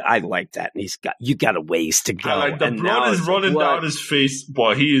 And I like that. And you got a ways to go. Like, the blood is running down his face,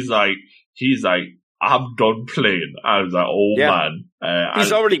 but he's like, I'm done playing. I was like, man.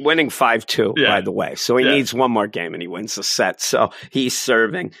 He's already winning 5-2, by the way. So he needs one more game and he wins the set. So he's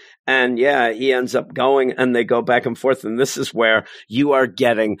serving. And he ends up going and they go back and forth. And this is where you are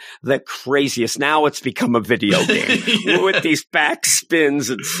getting the craziest. Now it's become a video game with these back spins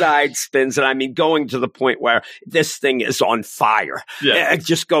and side spins. And I mean, going to the point where this thing is on fire,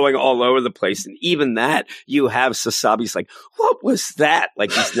 just going all over the place. And even that, you have Sasabi's like, what was that?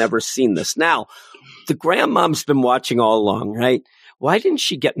 Like he's never seen this. Now, the grandmom's been watching all along, right? Why didn't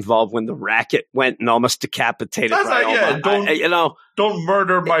she get involved when the racket went and almost decapitated Ryoma? Don't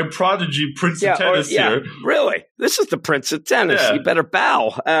murder my prodigy, Prince of Tennis here. Really? This is the Prince of Tennis. You better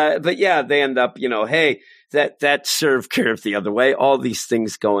bow. But they end up, hey, that serve curve the other way. All these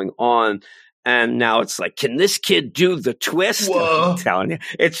things going on. And now it's like, can this kid do the twist? Whoa. I'm telling you,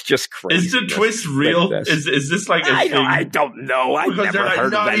 it's just crazy. Is the twist real? Is this like a thing? I don't know. I've never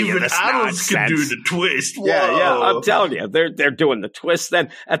heard of any of this nonsense. Can do the twist. Whoa. Yeah. I'm telling you, they're doing the twist. Then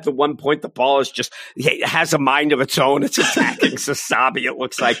at the one point, the ball is just has a mind of its own. It's attacking Sasabi. It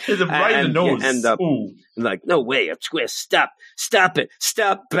looks like it's right in the nose. You end up like, no way, a twist. Stop it.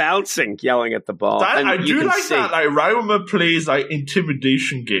 Stop bouncing, yelling at the ball. I do like that. Like Ryoma plays like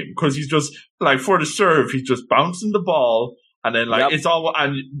intimidation game because he's just like for the serve, he's just bouncing the ball And then it's all,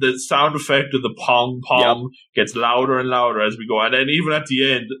 and the sound effect of the pong pong gets louder and louder as we go. And then even at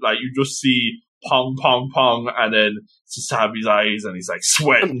the end, you just see pong pong pong, and then Sasabi's eyes, and he's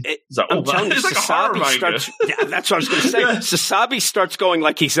sweating. He's I'm telling you, Sasabi starts. Yeah, that's what I was going to say. Sasabi starts going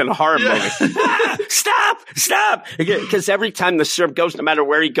like he's in a horror movie. Stop! Because every time the serve goes, no matter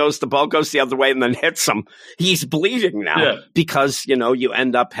where he goes, the ball goes the other way and then hits him. He's bleeding now because you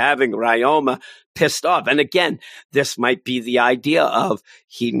end up having Ryoma pissed off. And again, this might be the idea of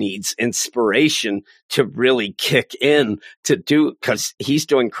he needs inspiration to really kick in to do, because he's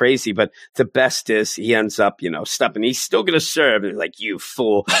doing crazy. But the best is he ends up, stopping. He's still going to serve, and like, you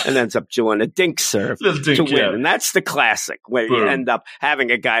fool, and ends up doing a dink serve to win. And that's the classic where you end up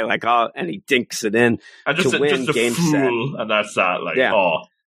having a guy and he dinks it in to win game set. And that's that.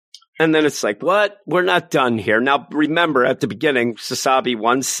 And then it's like, what? We're not done here. Now, remember, at the beginning, Sasabi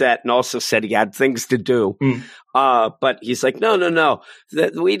won set and also said he had things to do. But he's like, no.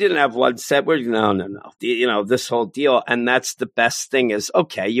 We didn't have one set. No. This whole deal. And that's the best thing is,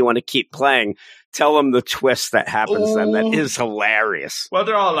 okay, you want to keep playing. Tell them the twist that happens then. That is hilarious. Well,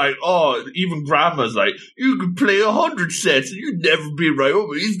 they're all like, even Grandma's like, you can play 100 sets and you'd never be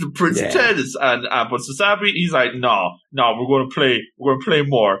Ryoma. He's the Prince of Tennis. And but Sasabi, he's like, no, we're going to play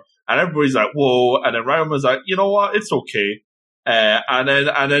more. And everybody's like, whoa. And then Ryoma's like, you know what? It's okay. And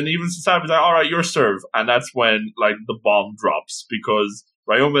then even Sasabi's like, all right, your serve. And that's when the bomb drops, because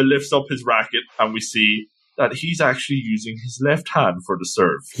Ryoma lifts up his racket and we see that he's actually using his left hand for the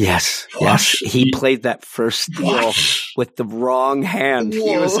serve. Yes. He played that first deal with the wrong hand. Whoa.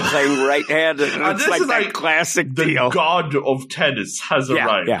 He was playing right-handed. And it's like that classic deal. The god of tennis has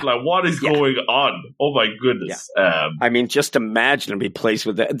arrived. Yeah. What is going on? Oh, my goodness. Yeah. Just imagine him. He plays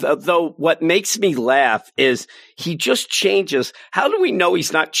with it. Though what makes me laugh is he just changes. How do we know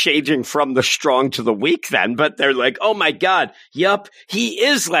he's not changing from the strong to the weak then? But they're like, oh, my God. Yup, he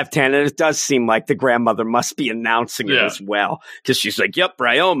is left-handed. It does seem like the grandmother must be announcing it as well, because she's like, yep,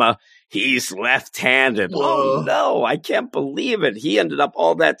 Ryoma, he's left-handed. Whoa. Oh no, I can't believe it. He ended up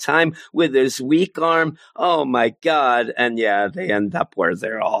all that time with his weak arm. Oh my God. And they end up where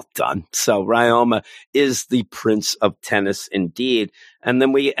they're all done. So Ryoma is the Prince of Tennis indeed. And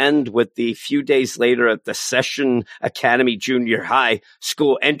then we end with the few days later at the Session Academy Junior High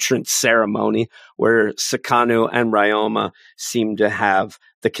school entrance ceremony, where Sakano and Ryoma seem to have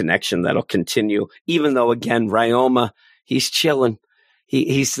the connection that'll continue, even though, again, Ryoma, he's chilling.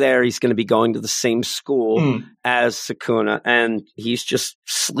 He's there. He's going to be going to the same school as Sukuna, and he's just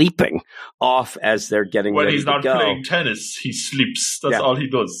sleeping off as they're getting ready to go. When he's not playing tennis, he sleeps. That's all he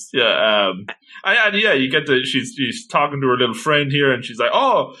does. Yeah. And you get she's talking to her little friend here, and she's like,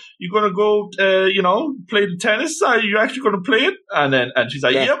 "Oh, you're going to go, play the tennis? Are you actually going to play it?" And she's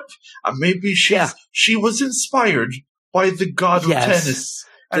like, "Yep." And maybe she was inspired by the god of tennis.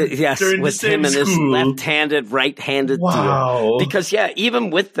 Yes, with him and his left-handed, right-handed deal. Because, even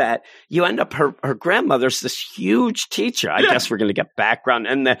with that, you end up, her grandmother's this huge teacher. I guess we're going to get background.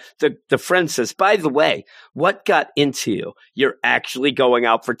 And the friend says, by the way, what got into you? You're actually going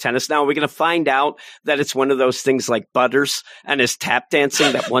out for tennis now. Are we going to find out that it's one of those things like Butters and his tap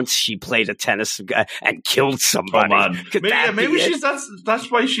dancing, that once she played a tennis and killed somebody? Come on. Maybe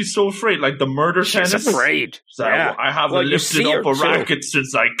that's why she's so afraid. Like the murder tennis. She's afraid. I haven't lifted up a racket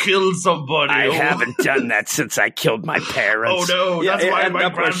since I killed somebody. I haven't done that since I killed my parents. Oh no, that's why my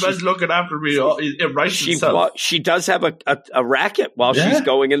grandma's looking after me. She does have a racket while she's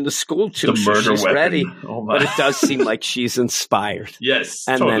going into school too. The murder she's weapon. Ready. But it does seem like she's inspired. Yes,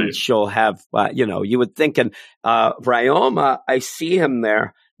 and then she'll have, you would think, and Ryoma, I see him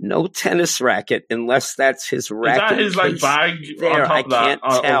there. No tennis racket, unless that's his racket. Is that his bag there? On top I can't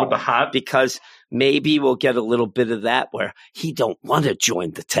tell over the hat? Because maybe we'll get a little bit of that where he don't want to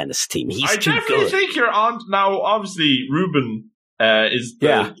join the tennis team. He's too good. I definitely think you're on now. Obviously, Ruben is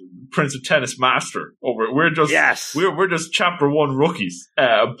the Prince of Tennis master. We're just chapter 1 rookies.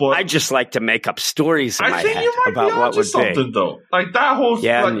 But I just like to make up stories in my head about what would something be. Though, like that whole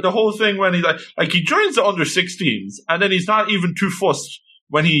the whole thing when he like he joins the under 16s and then he's not even too fussed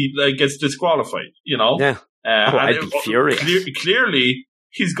when he gets disqualified. Yeah. I'd be furious. Clearly,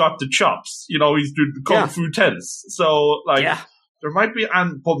 he's got the chops. He's doing kung fu tennis. So there might be,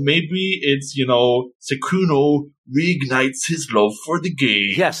 but maybe it's Sukuna reignites his love for the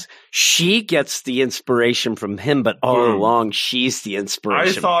game. Yes, she gets the inspiration from him, but all along she's the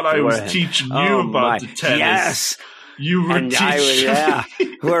inspiration. I thought I was teaching you about the tennis. Yes. You were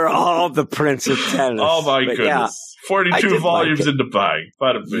teaching. We're all the Prince of Tennis. Oh my goodness. 42 volumes in the bag.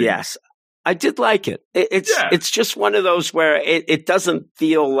 Yes. I did like it. It's just one of those where it doesn't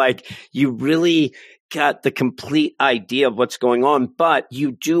feel like you really got the complete idea of what's going on, but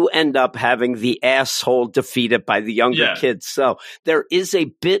you do end up having the asshole defeated by the younger kids. So there is a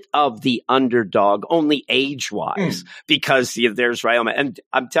bit of the underdog, only age-wise, because there's Ryoma. And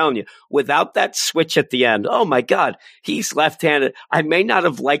I'm telling you, without that switch at the end, oh my God, he's left-handed. I may not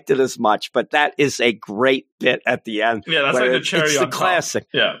have liked it as much, but that is a great bit at the end. Yeah, that's like the cherry it's on the classic.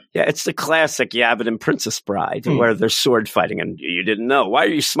 Top. Yeah, it's the classic Yavin and Princess Bride where they're sword fighting and you didn't know. Why are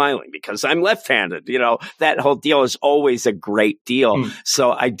you smiling? Because I'm left-handed. You know, that whole deal is always a great deal.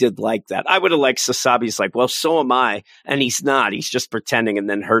 So I did like that. I would have liked Sasabi's like, well, so am I. And he's not. He's just pretending and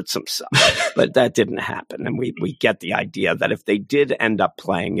then hurts himself. But that didn't happen. And we get the idea that if they did end up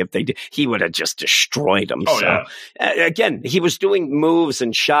playing, if they did, he would have just destroyed him. Again, he was doing moves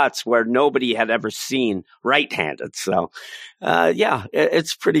and shots where nobody had ever seen right-handed. So,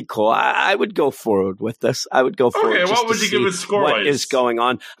 it's pretty cool. I would go forward with this. I would go forward. Okay, what would you give it score-wise? What is going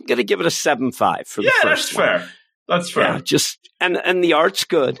on? I'm going to give it a 7.5 for the first one. Fair. That's fair. Yeah, and the art's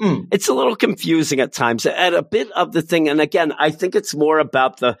good. It's a little confusing at times. At a bit of the thing, and again, I think it's more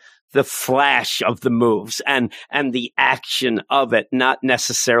about the flash of the moves and the action of it, not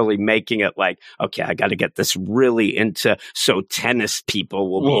necessarily making it like, okay, I got to get this really into so tennis people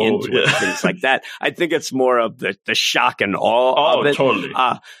will be into it, things like that. I think it's more of the shock and awe of it. Totally.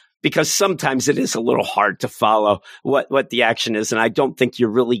 Because sometimes it is a little hard to follow what the action is. And I don't think you're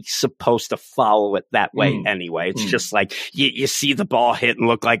really supposed to follow it that way anyway. It's just like you see the ball hit and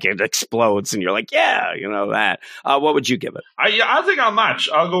look like it explodes. And you're like, yeah, you know that. What would you give it? I think I'll match.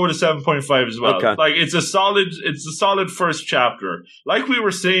 I'll go with a 7.5 as well. Okay. Like it's a solid first chapter. Like we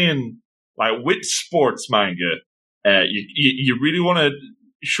were saying, like with sports manga, you really want to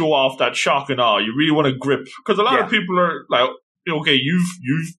show off that shock and awe. You really want to grip. Because a lot of people are like, okay,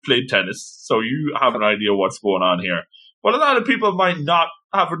 you've played tennis, so you have an idea what's going on here. But a lot of people might not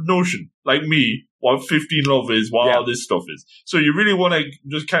have a notion, like me, what 15 Love is, what all this stuff is. So you really want to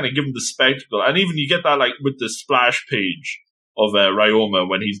just kind of give them the spectacle. And even you get that like with the splash page of Ryoma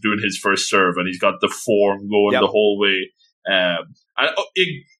when he's doing his first serve and he's got the form going the whole way. And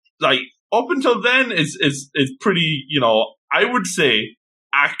it, like up until then, it's pretty, I would say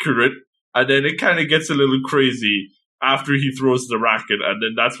accurate. And then it kind of gets a little crazy after he throws the racket, and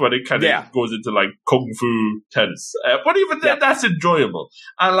then that's when it kind of goes into like kung fu tennis. But even then, that's enjoyable.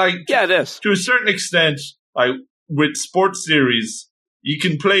 And like, it is to a certain extent. Like with sports series, you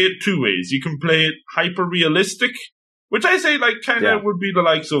can play it two ways. You can play it hyper realistic, which I say like kind of would be the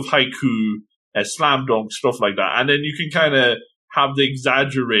likes of Haiku, Slam Dunk, stuff like that, and then you can kind of have the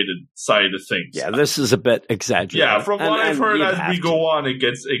exaggerated side of things. Yeah, this is a bit exaggerated. Yeah, from what I've heard as we go on, it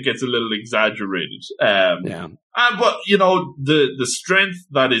gets a little exaggerated. But the strength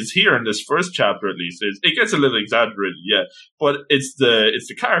that is here in this first chapter, at least, is it gets a little exaggerated. Yeah, but it's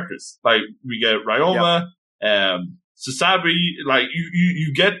the characters. Like we get Ryoma, Sasabi. Like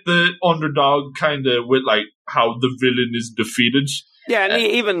you get the underdog kind of with like how the villain is defeated. Yeah, and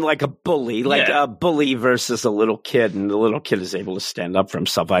even like a bully, a bully versus a little kid, and the little kid is able to stand up for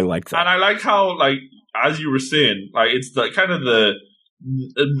himself. I like that. And I like how, like, as you were saying, like, it's the kind of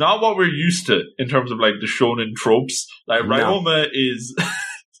not what we're used to in terms of, like, the shonen tropes. Like, Ryoma is...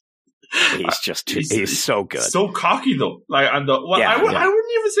 he's so good. So cocky, though. Like, and I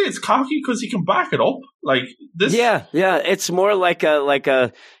wouldn't even say it's cocky because he can back it up. Like this. Yeah. It's more like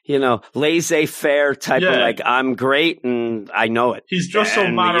a laissez-faire type of like, I'm great and I know it. He's just so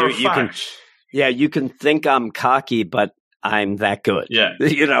matter of fact. You can think I'm cocky, but I'm that good.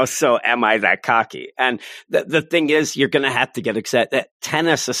 Yeah. So am I that cocky? And the thing is, you're going to have to get excited.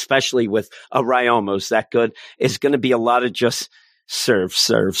 Tennis, especially with a Ryoma who's that good, is going to be a lot of just serve.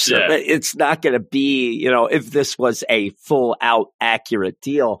 Yeah. It's not going to be, if this was a full out accurate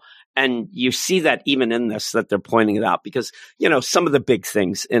deal. And you see that even in this, that they're pointing it out because, some of the big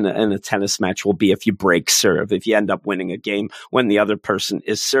things in a tennis match will be if you break serve, if you end up winning a game when the other person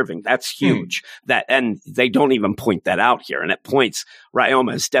is serving. That's huge. And they don't even point that out here. And it points,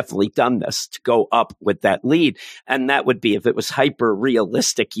 Ryoma has definitely done this to go up with that lead. And that would be, if it was hyper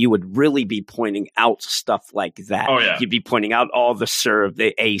realistic, you would really be pointing out stuff like that. Oh, yeah. You'd be pointing out all the serve,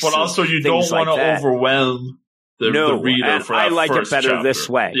 the ace. But also you don't want to overwhelm the reader for that I like it better chapter. This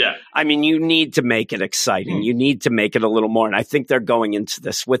way. Yeah. I mean, you need to make it exciting. You need to make it a little more. And I think they're going into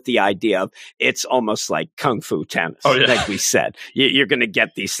this with the idea of it's almost like kung fu tennis, like we said. You're going to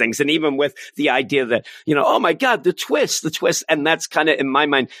get these things. And even with the idea that, oh my God, the twist. And that's kind of, in my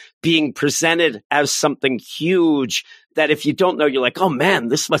mind, being presented as something huge that if you don't know, you're like, oh man,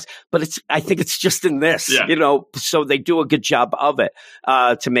 but I think it's just in this, so they do a good job of it,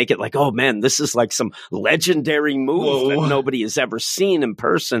 to make it like, oh man, this is like some legendary move that nobody has ever seen in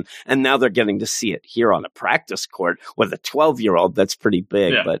person. And now they're getting to see it here on a practice court with a 12-year-old. That's pretty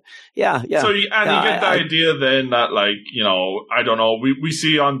big, but yeah. So you get the idea then that, like, I don't know, we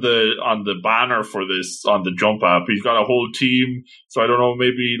see on the banner for this, on the Jump app, he's got a whole team. So I don't know,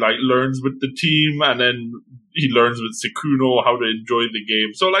 maybe like learns with the team and then he learns with Sykkuno how to enjoy the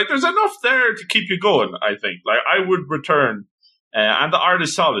game. So like there's enough there to keep you going, I think. Like I would return, and the art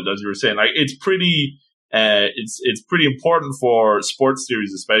is solid, as you were saying. Like it's pretty important for sports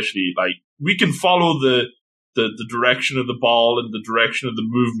series, especially. Like we can follow the direction of the ball and the direction of the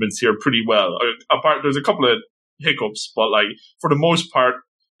movements here pretty well. There's a couple of hiccups, but like for the most part,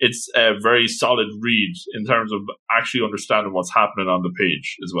 it's a very solid read in terms of actually understanding what's happening on the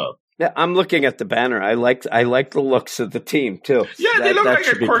page as well. Yeah, I'm looking at the banner. I like the looks of the team too. Yeah, they look like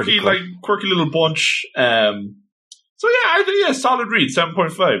a quirky, quirky little bunch. So yeah, I think solid read,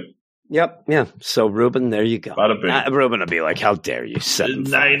 7.5. Yep. Yeah. So Ruben, there you go. Ruben will be like, "How dare you?"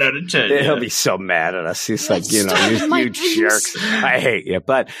 9 out of 10. He'll be so mad at us. He's like, you jerks. I hate you.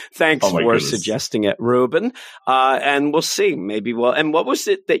 But thanks for suggesting it, Ruben. And we'll see. Maybe we'll. And what was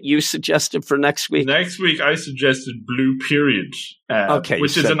it that you suggested for next week? Next week, I suggested Blue Period,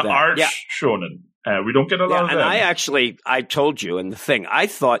 which is an arch shonen. We don't get a lot of them. And I told you in the thing, I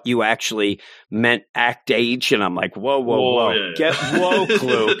thought you actually meant Act Age, and I'm like, whoa. Yeah. Get woke,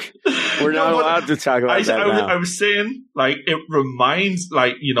 Luke. We're not allowed to talk about that now. I was saying, like, it reminds,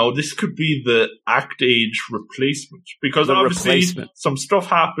 like, this could be the Act Age replacement. Because obviously some stuff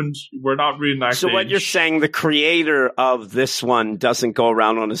happened. We're not reading Act Age. So what you're saying, the creator of this one doesn't go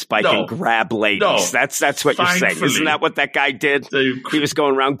around on his bike and grab ladies. No. That's what you're saying. Isn't that what that guy did? He was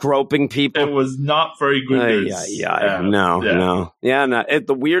going around groping people. It was not very good. No.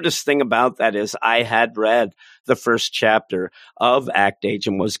 The weirdest thing about that is I had read the first chapter of Act Age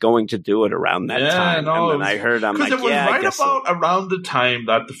and was going to do it around that time. And then I heard, I'm like, because it was around the time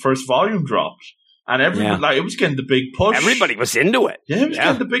that the first volume dropped. And it was getting the big push. Everybody was into it. Yeah, it was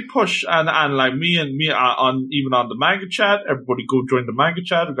getting the big push. And like me on even on the manga chat, everybody go join the manga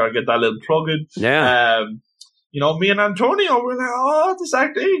chat. We gotta get that little plug in. Yeah. Me and Antonio were like, oh, this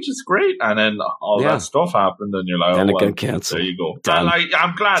Act Age is great. And then all that stuff happened, and you're like, then it got canceled. There you go. And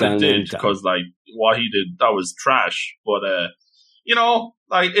I'm glad it did, because like what he did, that was trash. But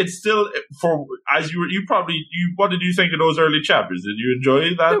it's still what did you think of those early chapters? Did you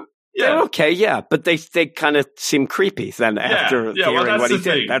enjoy that? Yeah. Okay, yeah. But they kind of seem creepy then after hearing what he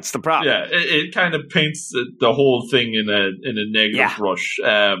did. That's the problem. Yeah, it kind of paints the whole thing in a negative brush.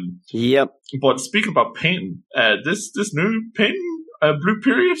 Yep. But speaking about painting, this new painting, Blue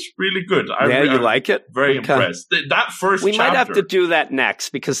Period, really good. You like it? Very impressed. That first we might have to do that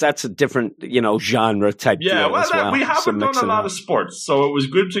next, because that's a different, genre type deal as well. We haven't done a lot of sports, so it was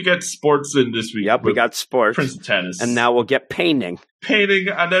good to get sports in this week. Yep, we got sports. Prince of Tennis. And now we'll get painting.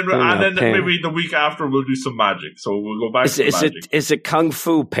 And then maybe the week after we'll do some magic. So we'll go back to magic. Is it kung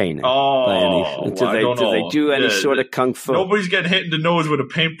fu painting? Oh, do they do any sort of kung fu? Nobody's getting hit in the nose with a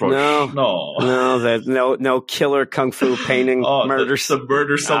paintbrush. No killer kung fu painting murder subway.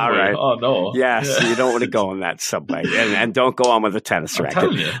 Right. Oh no. Yes, you don't want to go on that subway, and don't go on with a tennis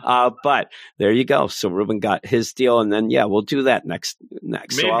racket. But there you go. So Ruben got his deal, and then we'll do that next.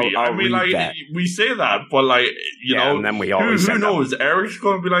 Maybe. So I'll read that. We say that, but and then we always who knows? Eric's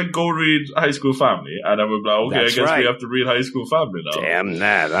going to be like, go read High School Family. And then we'll be like, okay, That's I guess right. we have to read High School Family now. Damn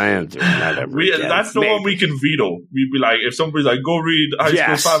that. I am doing that every day. That's the one we can veto. We'd be like, if somebody's like, go read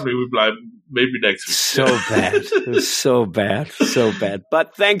High School Family, we'd be like, maybe next week. So bad. So bad.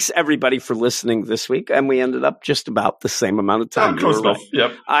 But thanks, everybody, for listening this week. And we ended up just about the same amount of time. Close enough.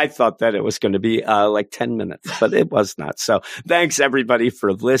 Yep. I thought that it was going to be like 10 minutes, but it was not. So thanks, everybody,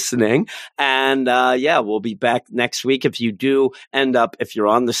 for listening. And we'll be back next week. If you do end up, if you're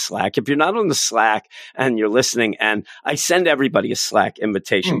on the Slack, if you're not on the Slack and you're listening, and I send everybody a Slack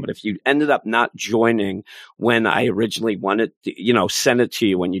invitation, but if you ended up not joining when I originally wanted to, send it to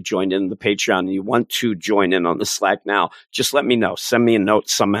you when you joined in the Patreon, and you want to join in on the Slack now, just let me know. Send me a note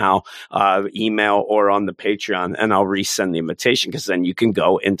somehow, email or on the Patreon, and I'll resend the invitation, because then you can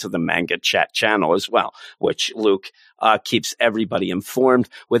go into the Manga Chat channel as well, which Luke keeps everybody informed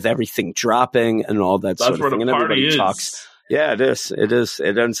with everything dropping and all that sort of thing. And everybody talks. Yeah, it is.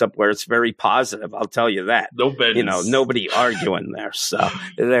 It ends up where it's very positive. I'll tell you that. No bends. Nobody arguing there. So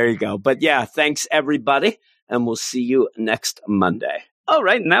there you go. But thanks everybody, and we'll see you next Monday. All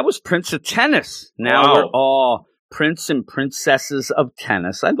right, and that was Prince of Tennis. Now we're all prince and princesses of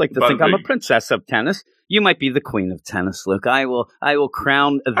tennis. I'd like to think I'm a princess of tennis. You might be the queen of tennis, Luke. I will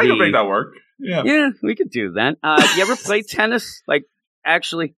crown the... I can make that work. Yeah, we could do that. You ever play tennis? Like,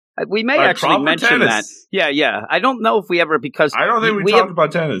 actually... We may actually mention tennis. That. Yeah. I don't know if we ever, because... I don't think we talked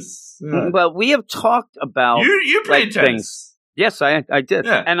about tennis. Yeah. Well, we have talked about... You played tennis. Things. Yes, I did.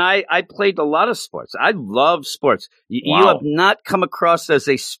 Yeah. And I played a lot of sports. I love sports. You have not come across as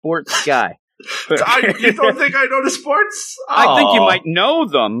a sports guy. You don't think I know the sports? I think you might know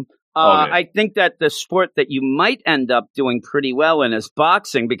them. Okay. I think that the sport that you might end up doing pretty well in is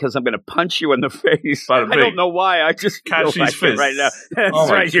boxing, because I'm going to punch you in the face. I don't know why. I just catch these fists right now. That's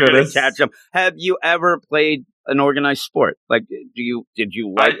right. You're going to catch them. Have you ever played an organized sport? Like, did you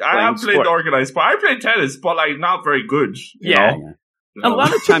like I have played organized sport. I played tennis, but like not very good. You know? A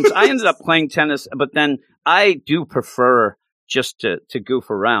lot of times I ended up playing tennis, but then I do prefer just to goof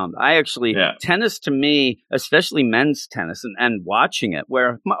around. I actually, tennis to me, especially men's tennis and watching it,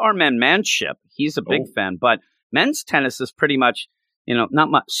 where our man Manship, he's a big fan, but men's tennis is pretty much, not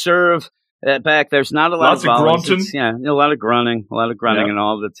much serve back. There's not a lot of grunting. Yeah, a lot of grunting and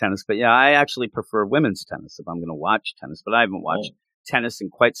all the tennis. But yeah, I actually prefer women's tennis if I'm going to watch tennis, but I haven't watched tennis in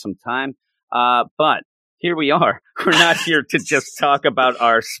quite some time. But here we are. We're not here to just talk about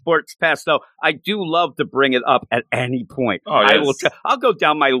our sports past, though. I do love to bring it up at any point. Oh, yes. I'll go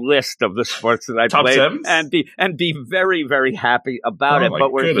down my list of the sports that I played and be very, very happy about it.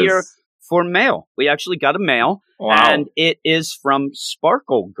 But we're here for mail. We actually got a mail, and it is from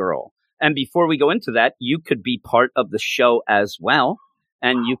Sparkle Girl. And before we go into that, you could be part of the show as well,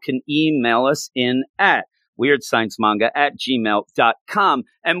 and you can email us in at weirdsciencemanga@gmail.com.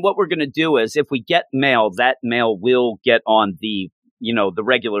 And what we're going to do is, if we get mail, that mail will get on the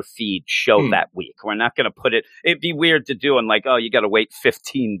regular feed show that week. We're not going to put it. It'd be weird to do and like, you got to wait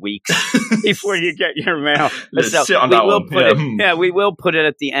 15 weeks before you get your mail. We will put it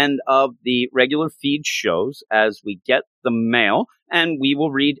at the end of the regular feed shows as we get the mail. And we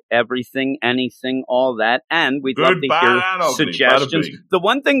will read everything, anything, all that. And we'd love to hear suggestions. The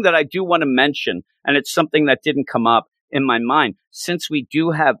one thing that I do want to mention, and it's something that didn't come up in my mind, since we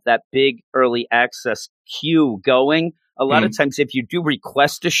do have that big early access queue going, a lot of times if you do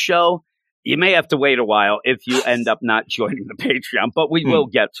request a show, you may have to wait a while if you end up not joining the Patreon. But we will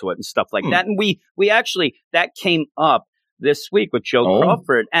get to it and stuff like that. And we actually, that came up this week with Joe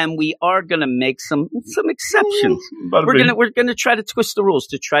Crawford, and we are going to make some exceptions. We're gonna try to twist the rules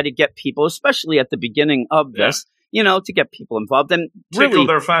to try to get people, especially at the beginning of this, to get people involved and tickle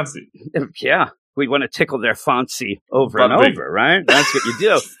their fancy. Yeah, we want to tickle their fancy over and over, right? That's what you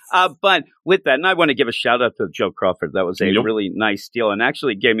do. But with that, and I want to give a shout out to Joe Crawford. That was a really nice deal, and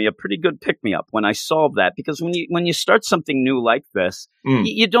actually gave me a pretty good pick me up when I saw that, because when you start something new like this,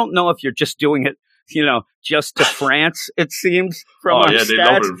 you don't know if you're just doing it, just to France, it seems, from our stats. They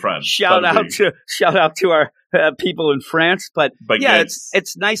love it in France. Shout out to our people in France. But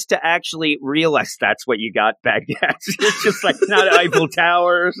it's nice to actually realize that's what you got, Baghdad. It's just like not Eiffel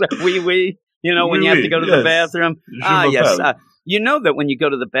Towers, when you have to go to the bathroom. Yes. You know that when you go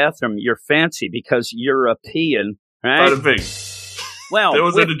to the bathroom, you're fancy because you're European, right? Well,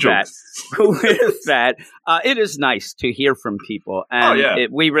 with that, it is nice to hear from people, and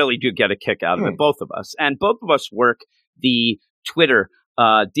we really do get a kick out of it, both of us. And both of us work the Twitter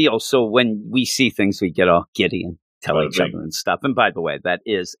deal, so when we see things, we get all giddy and tell each other and stuff. And by the way, that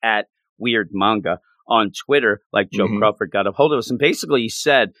is at Weird Manga on Twitter, like Joe Crawford got a hold of us. And basically he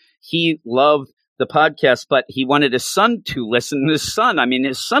said he loved the podcast, but he wanted his son to listen. His son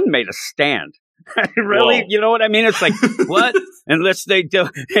made a stand. Really? Whoa. You know what I mean? It's like, what? Until they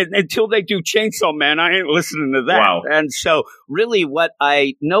do Chainsaw Man, I ain't listening to that. Wow. And so really what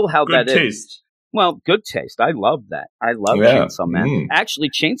I know how good that taste. Is. Well, good taste. I love that. I love Chainsaw Man.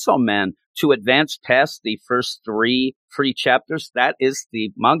 Actually, Chainsaw Man, to advance past the first 3 free chapters, that is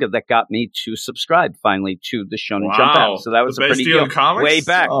the manga that got me to subscribe finally to the Shonen Jump app. So that was a pretty deal. Way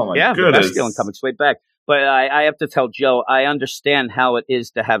back. Oh my goodness. The best deal in comics way back. But I have to tell Joe, I understand how it is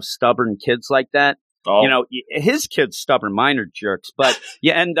to have stubborn kids like that. His kids stubborn, mine are jerks, but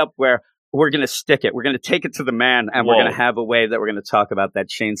you end up where we're going to stick it. We're going to take it to the man, and we're going to have a way that we're going to talk about that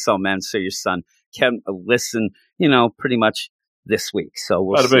Chainsaw Man, so your son can listen, pretty much this week. So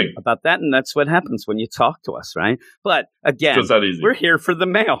we'll see about that. And that's what happens when you talk to us, right? But again, we're here for the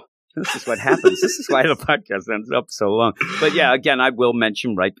mail. This is what happens. This is why the podcast ends up so long. But yeah, again, I will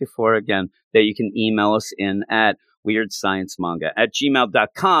mention right before again that you can email us in at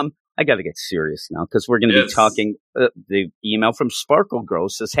weirdsciencemanga@gmail.com. I got to get serious now because we're going to be talking. The email from Sparkle Girl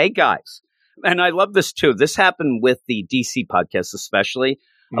says, "Hey guys," and I love this too. This happened with the DC podcast, especially.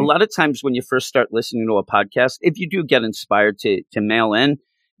 a lot of times when you first start listening to a podcast, if you do get inspired to mail in,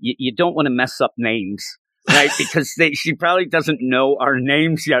 you don't want to mess up names, right? Because she probably doesn't know our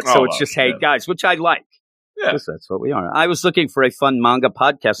names yet. So it's just, hey, guys, which I like. Yeah. That's what we are. I was looking for a fun manga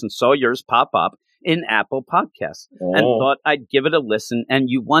podcast and saw yours pop up in Apple Podcasts and thought I'd give it a listen. And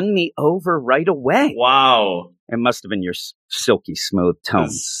you won me over right away. Wow. It must have been your silky smooth tone.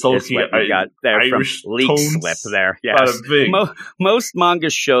 Silky, what you got there Irish from Leak Slip there. Yes. Most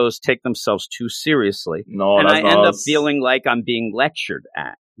manga shows take themselves too seriously. And I end up feeling like I'm being lectured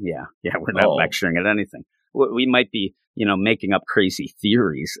at. Yeah, we're not lecturing at anything. We might be, making up crazy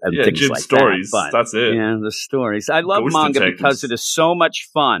theories and things Jim like stories, that. But, that's it. Yeah, the stories. I love manga because it is so much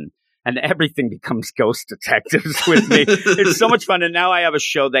fun. And everything becomes Ghost Detectives with me. It's so much fun. And now I have a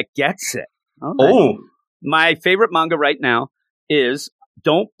show that gets it. Oh. My favorite manga right now is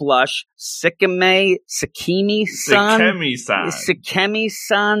Don't Blush, Sakimi-san.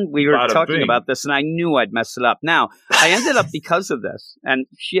 Sakimi-san. We were talking about this, and I knew I'd mess it up. Now, I ended up, because of this, and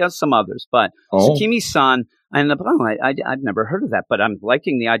she has some others, but Sakimi-san, I ended up, I'd never heard of that, but I'm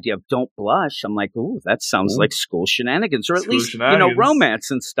liking the idea of Don't Blush. I'm like, ooh, that sounds like school shenanigans, or at least, romance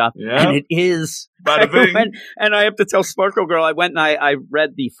and stuff. Yeah. And it is. And I have to tell Sparkle Girl, I went and I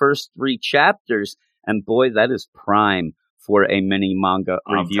read the first 3 chapters, and boy, that is prime for a mini manga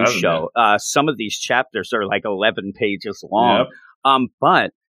review show. Some of these chapters are like 11 pages long,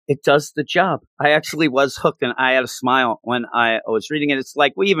 but it does the job. I actually was hooked, and I had a smile when I was reading it. It's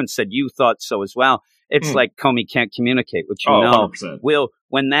like, we even said you thought so as well. It's like Comey Can't Communicate, which 100%.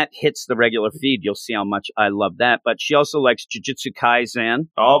 When that hits the regular feed, you'll see how much I love that. But she also likes Jujutsu Kaisen.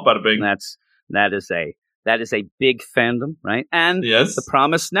 Oh, bada bing. That is a big fandom, right? And The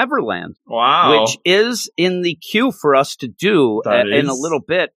Promised Neverland. Wow. Which is in the queue for us to do in a little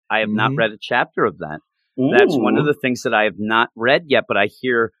bit. I have not read a chapter of that. Ooh. That's one of the things that I have not read yet, but I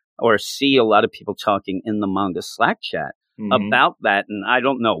hear or see a lot of people talking in the manga Slack chat about that. And I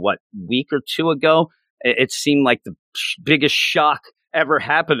don't know, week or 2 ago, it seemed like the biggest shock ever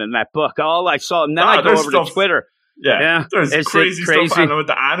happened in that book. All I saw, and then I go over to Twitter. Yeah, there's crazy stuff. I know with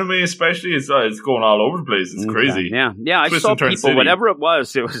the anime, especially, it's going all over the place. It's crazy. Yeah. I saw people, City. Whatever it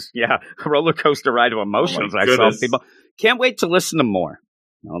was a roller coaster ride of emotions. I saw people. Can't wait to listen to more.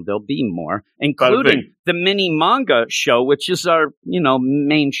 There'll be more, including the mini manga show, which is our,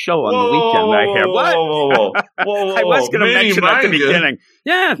 main show on the weekend. I hear. Whoa. I was going to mention at the beginning.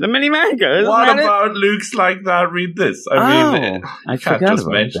 Yeah, the mini manga. What about Luke's like that? Read this. I can't just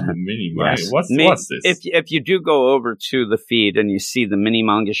mention the mini manga. What's this? If you do go over to the feed and you see the mini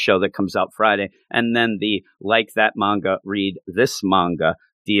manga show that comes out Friday, and then the like that manga, read this manga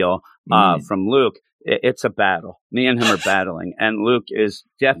deal from Luke. It's a battle. Me and him are battling, and Luke is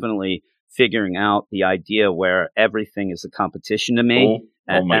definitely figuring out the idea where everything is a competition to me,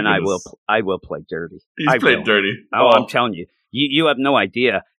 and I will play dirty. He's played dirty. I'm telling you, you have no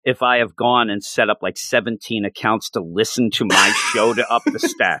idea if I have gone and set up like 17 accounts to listen to my show to up the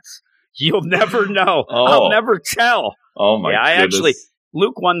stats. You'll never know. I'll never tell. Oh my! Yeah,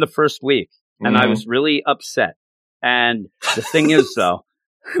 Luke won the first week, and I was really upset. And the thing is, though.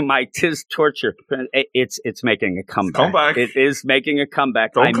 My Tis Torture, it's making a comeback. It is making a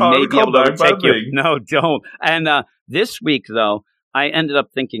comeback. Don't call it a comeback. Take you. No, don't. And this week, though, I ended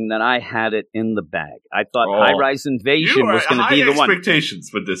up thinking that I had it in the bag. I thought High Rise Invasion was going to be the one. Expectations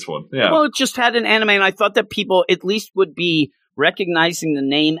with this one. Yeah. Well, it just had an anime, and I thought that people at least would be recognizing the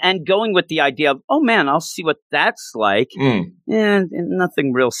name and going with the idea of, oh man, I'll see what that's like. And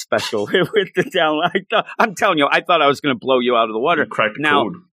nothing real special with the download. I'm telling you, I thought I was going to blow you out of the water. Now,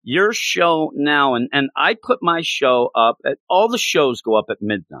 your show now, and I put my show up all the shows go up at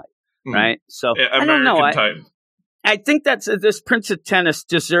midnight, right? So I don't know. Time. I think this Prince of Tennis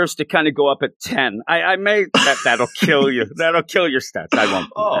deserves to kind of go up at 10. I may that'll kill you. That'll kill your stats. I won't.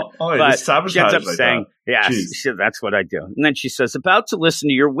 But she ends up saying, that's what I do. And then she says, about to listen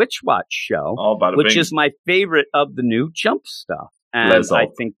to your Witch Watch show, which is my favorite of the new Jump stuff. And I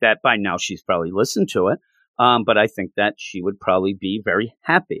think that by now she's probably listened to it. But I think that she would probably be very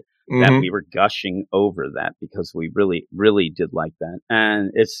happy that we were gushing over that, because we really, really did like that. And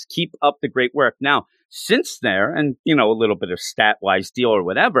it's keep up the great work. Now, since there, and, a little bit of stat-wise deal or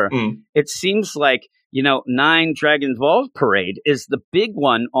whatever, it seems like, 9 Dragon Ball Parade is the big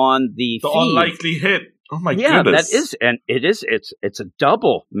one on the feed. Unlikely hit. Oh my goodness. Yeah, that is, and it's a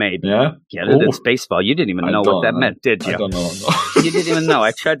double, maybe. Yeah. Get it? It's baseball. You didn't even know what that meant, did you? I don't know. You didn't even know.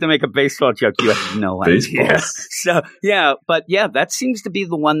 I tried to make a baseball joke. You had no idea. So, that seems to be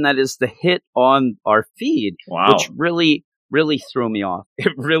the one that is the hit on our feed, which really, really threw me off.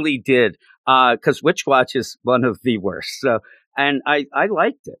 It really did. Because Witch Watch is one of the worst. So And I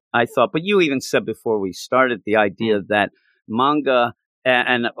liked it. I thought, but you even said before we started the idea that manga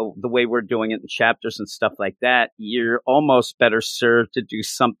and the way we're doing it in chapters and stuff like that, you're almost better served to do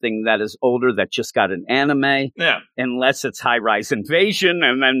something that is older that just got an anime. Yeah. Unless it's High Rise Invasion,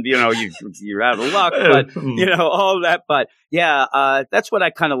 and then, you're out of luck. But, all that. But, yeah, that's what I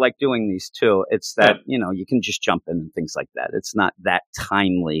kind of like doing these too. It's that, you can just jump in and things like that. It's not that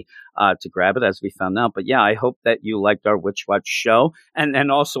timely to grab it, as we found out. But, yeah, I hope that you liked our Witch Watch show.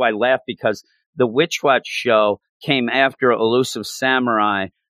 And also I laugh because the Witch Watch show came after Elusive Samurai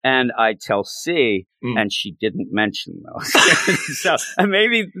and I Tell C, and she didn't mention those. So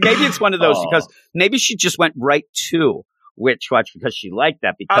maybe it's one of those because maybe she just went right to Witch Watch because she liked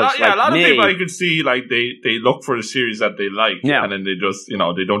that. Because a lot of people I could see they look for the series that they like, and then they just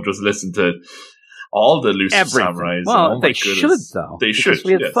they don't just listen to all the Elusive Samurais. Well, they should though. They should.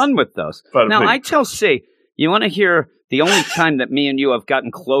 We had fun with those. Now I Tell C, you want to hear. The only time that me and you have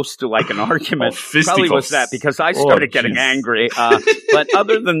gotten close to like an argument probably was that because I started getting angry. But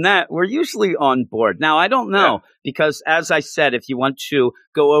other than that, we're usually on board. Now, I don't know because as I said, if you want to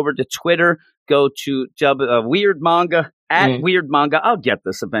go over to Twitter, go to Weird Manga, at Weird Manga. I'll get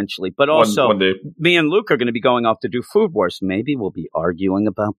this eventually. But also, one day. Me and Luke are going to be going off to do Food Wars. Maybe we'll be arguing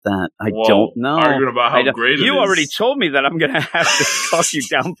about that. I don't know. Arguing about how great it is. You already told me that I'm going to have to talk you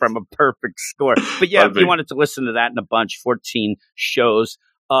down from a perfect score. But yeah, if you wanted to listen to that in a bunch, 14 shows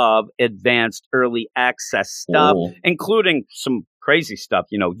of advanced early access stuff, including some crazy stuff,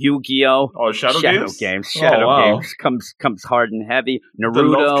 Yu-Gi-Oh! Shadow Games? Shadow Games comes hard and heavy. Naruto. The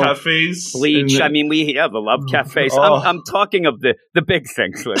Love Cafes. Bleach. I mean, the Love Cafes. I'm talking of the big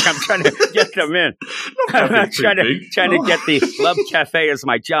things. Look, I'm trying to get them in. I'm not trying to get the Love Cafe as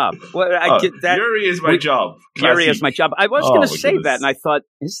my job. Well, I get that. Yuri is my job. Yuri is my job. I was going to say that, and I thought,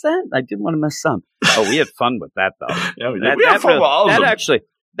 is that? I didn't want to mess up. Oh, we had fun with that, though. Yeah, we did. We had fun with all of them.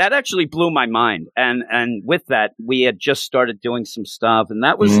 That actually blew my mind. And with that, we had just started doing some stuff. And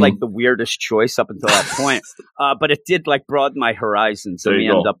that was like the weirdest choice up until that point. But it did like broaden my horizons. And we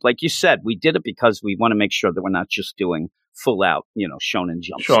end up, like you said, we did it because we want to make sure that we're not just doing full out, Shonen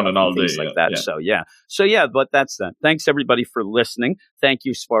Jump. Shonen all day. Things like that. Yeah. So, but that's that. Thanks everybody for listening. Thank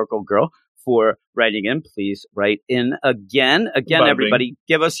you, Sparkle Girl, for writing in. Please write in again. Everybody,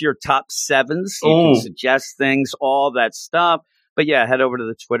 give us your top 7s. You can suggest things, all that stuff. But yeah, head over to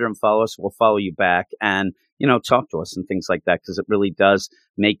the Twitter and follow us. We'll follow you back and, talk to us and things like that because it really does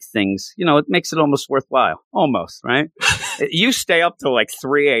make things, it makes it almost worthwhile. Almost, right? You stay up till like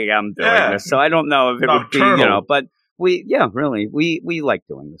 3 a.m. doing this, so I don't know if it would be, but we like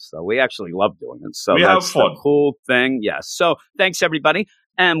doing this, though. We actually love doing it. So that's the cool thing. Yes. So thanks, everybody.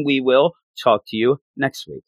 And we will talk to you next week.